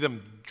see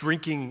them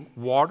drinking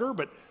water,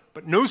 but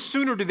no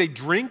sooner do they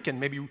drink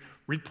and maybe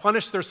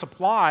replenish their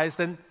supplies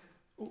than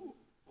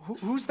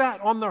who's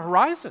that on the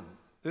horizon?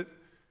 It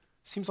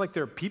seems like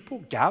there are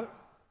people gathered.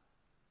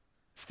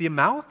 It's the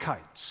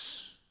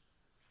Amalekites,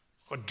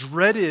 a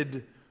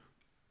dreaded,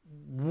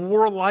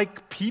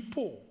 warlike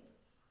people.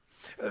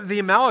 The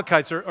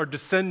Amalekites are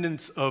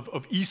descendants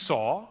of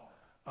Esau.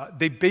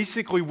 They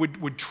basically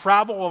would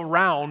travel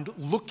around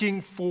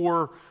looking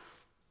for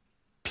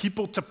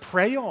people to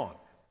prey on,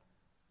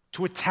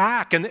 to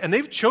attack. And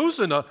they've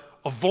chosen a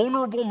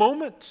vulnerable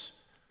moment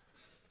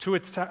to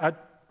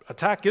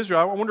attack Israel.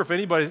 I wonder if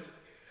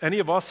any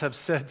of us have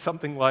said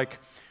something like,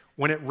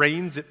 when it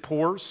rains, it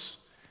pours.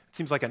 It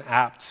seems like an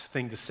apt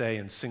thing to say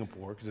in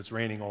Singapore because it's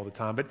raining all the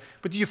time.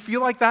 But do you feel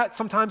like that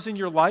sometimes in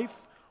your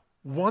life?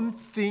 One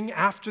thing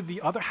after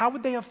the other? How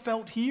would they have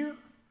felt here?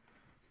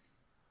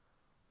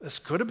 This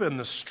could have been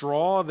the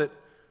straw that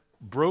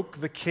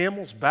broke the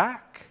camel's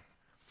back.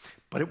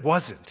 But it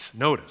wasn't.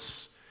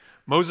 Notice.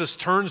 Moses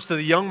turns to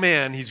the young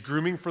man he's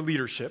grooming for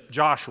leadership,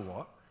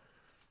 Joshua,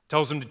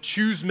 tells him to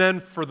choose men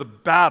for the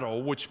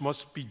battle, which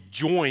must be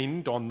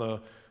joined on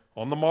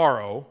the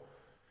morrow.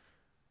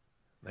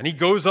 Then he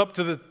goes up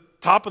to the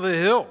top of the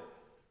hill,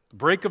 the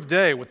break of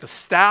day, with the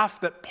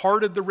staff that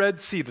parted the Red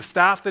Sea, the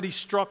staff that he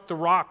struck the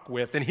rock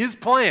with. And his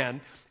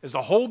plan is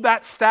to hold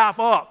that staff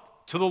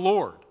up to the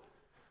Lord.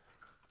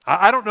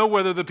 I don't know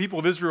whether the people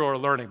of Israel are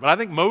learning, but I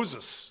think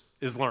Moses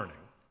is learning.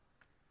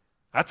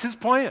 That's his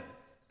plan.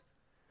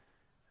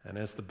 And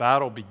as the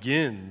battle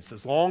begins,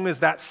 as long as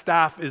that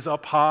staff is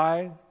up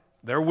high,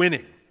 they're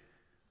winning.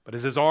 But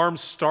as his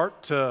arms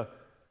start to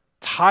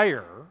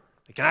tire,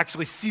 they can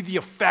actually see the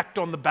effect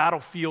on the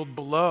battlefield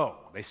below.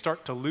 They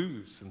start to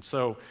lose. And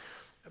so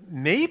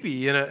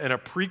maybe in a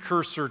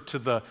precursor to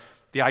the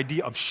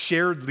idea of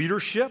shared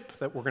leadership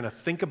that we're going to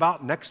think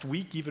about next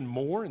week even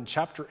more in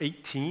chapter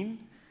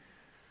 18,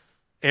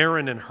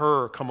 Aaron and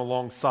Hur come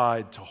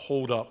alongside to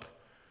hold up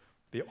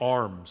the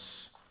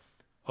arms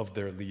of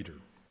their leader.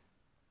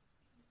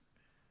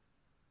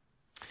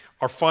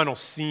 Our final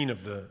scene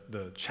of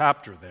the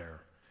chapter there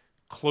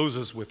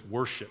closes with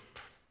worship.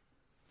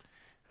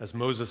 As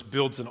Moses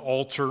builds an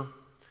altar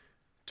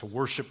to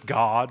worship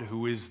God,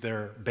 who is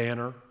their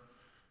banner,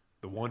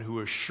 the one who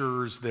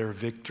assures their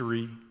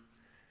victory,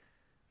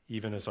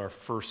 even as our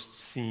first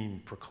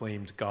scene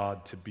proclaimed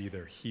God to be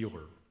their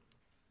healer.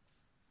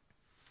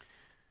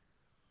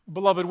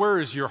 Beloved, where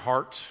is your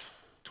heart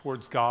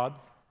towards God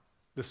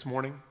this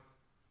morning?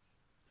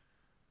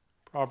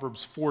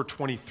 Proverbs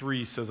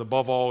 4:23 says,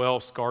 above all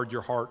else, guard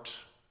your heart,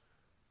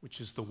 which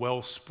is the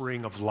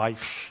wellspring of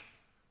life.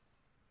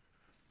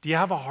 Do you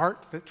have a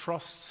heart that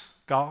trusts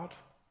God?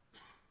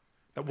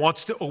 That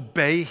wants to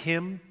obey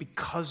him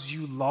because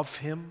you love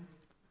him?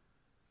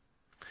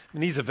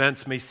 And these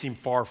events may seem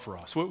far for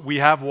us. We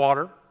have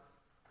water.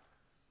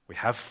 We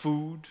have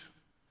food.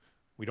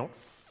 We don't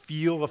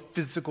feel a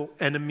physical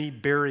enemy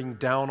bearing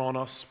down on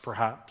us,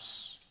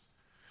 perhaps.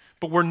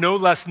 But we're no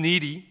less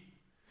needy.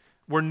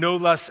 We're no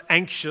less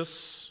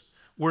anxious.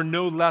 We're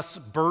no less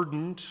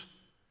burdened.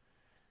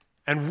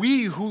 And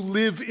we who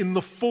live in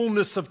the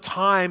fullness of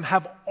time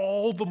have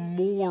all the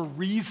more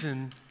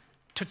reason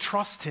to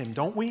trust him,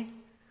 don't we?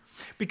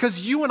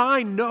 Because you and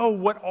I know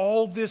what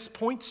all this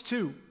points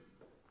to.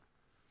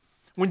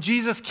 When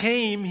Jesus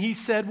came, he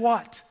said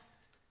what?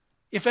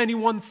 If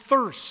anyone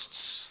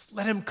thirsts,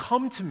 let him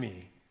come to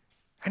me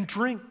and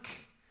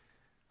drink.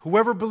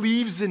 Whoever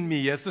believes in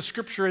me, as the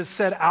scripture has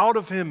said, out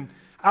of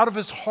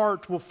his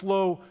heart will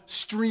flow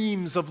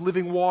streams of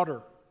living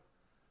water.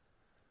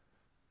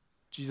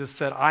 Jesus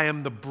said, I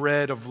am the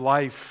bread of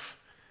life.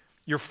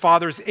 Your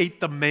fathers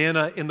ate the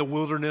manna in the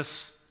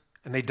wilderness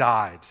and they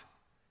died.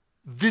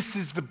 This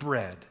is the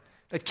bread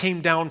that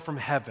came down from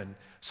heaven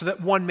so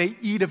that one may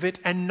eat of it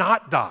and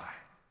not die.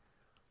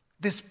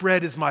 This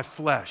bread is my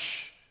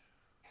flesh,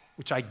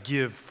 which I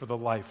give for the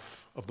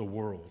life of the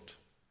world.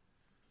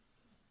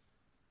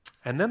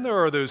 And then there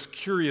are those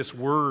curious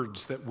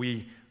words that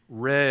we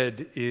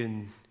read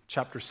in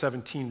chapter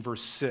 17,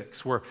 verse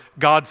 6, where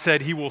God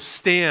said he will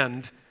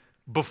stand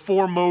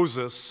before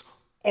Moses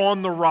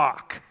on the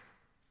rock,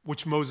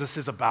 which Moses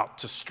is about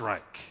to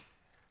strike.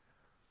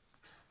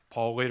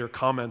 Paul later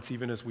comments,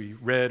 even as we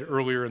read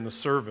earlier in the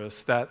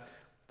service, that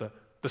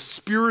the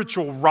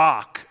spiritual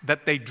rock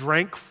that they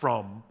drank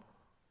from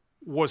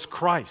was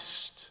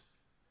Christ.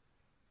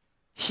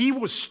 He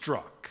was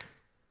struck.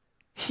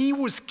 He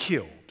was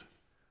killed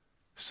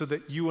so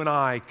that you and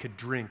I could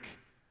drink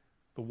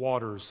the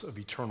waters of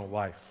eternal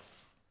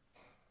life.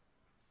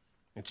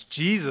 It's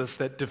Jesus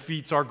that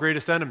defeats our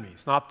greatest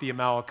enemies, not the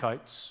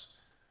Amalekites,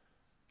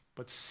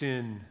 but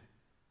sin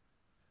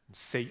and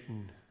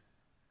Satan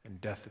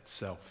and death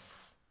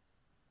itself.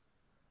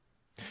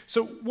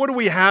 So what do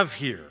we have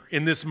here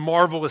in this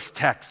marvelous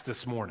text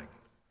this morning?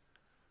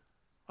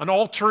 An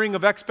altering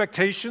of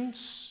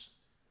expectations?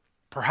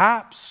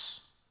 Perhaps.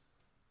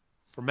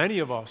 For many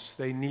of us,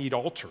 they need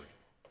altering.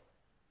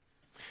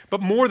 But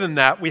more than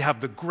that, we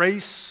have the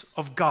grace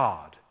of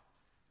God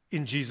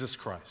in Jesus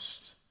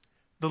Christ,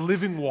 the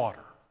living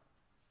water,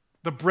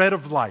 the bread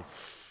of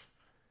life,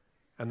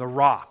 and the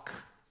rock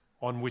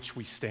on which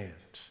we stand.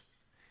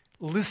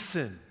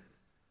 Listen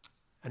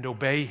and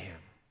obey him.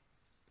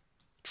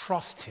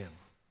 Trust him.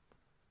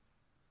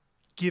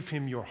 Give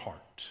him your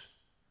heart.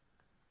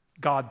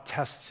 God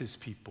tests his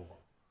people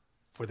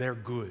for their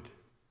good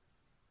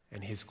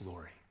and his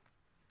glory.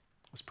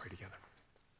 Let's pray together.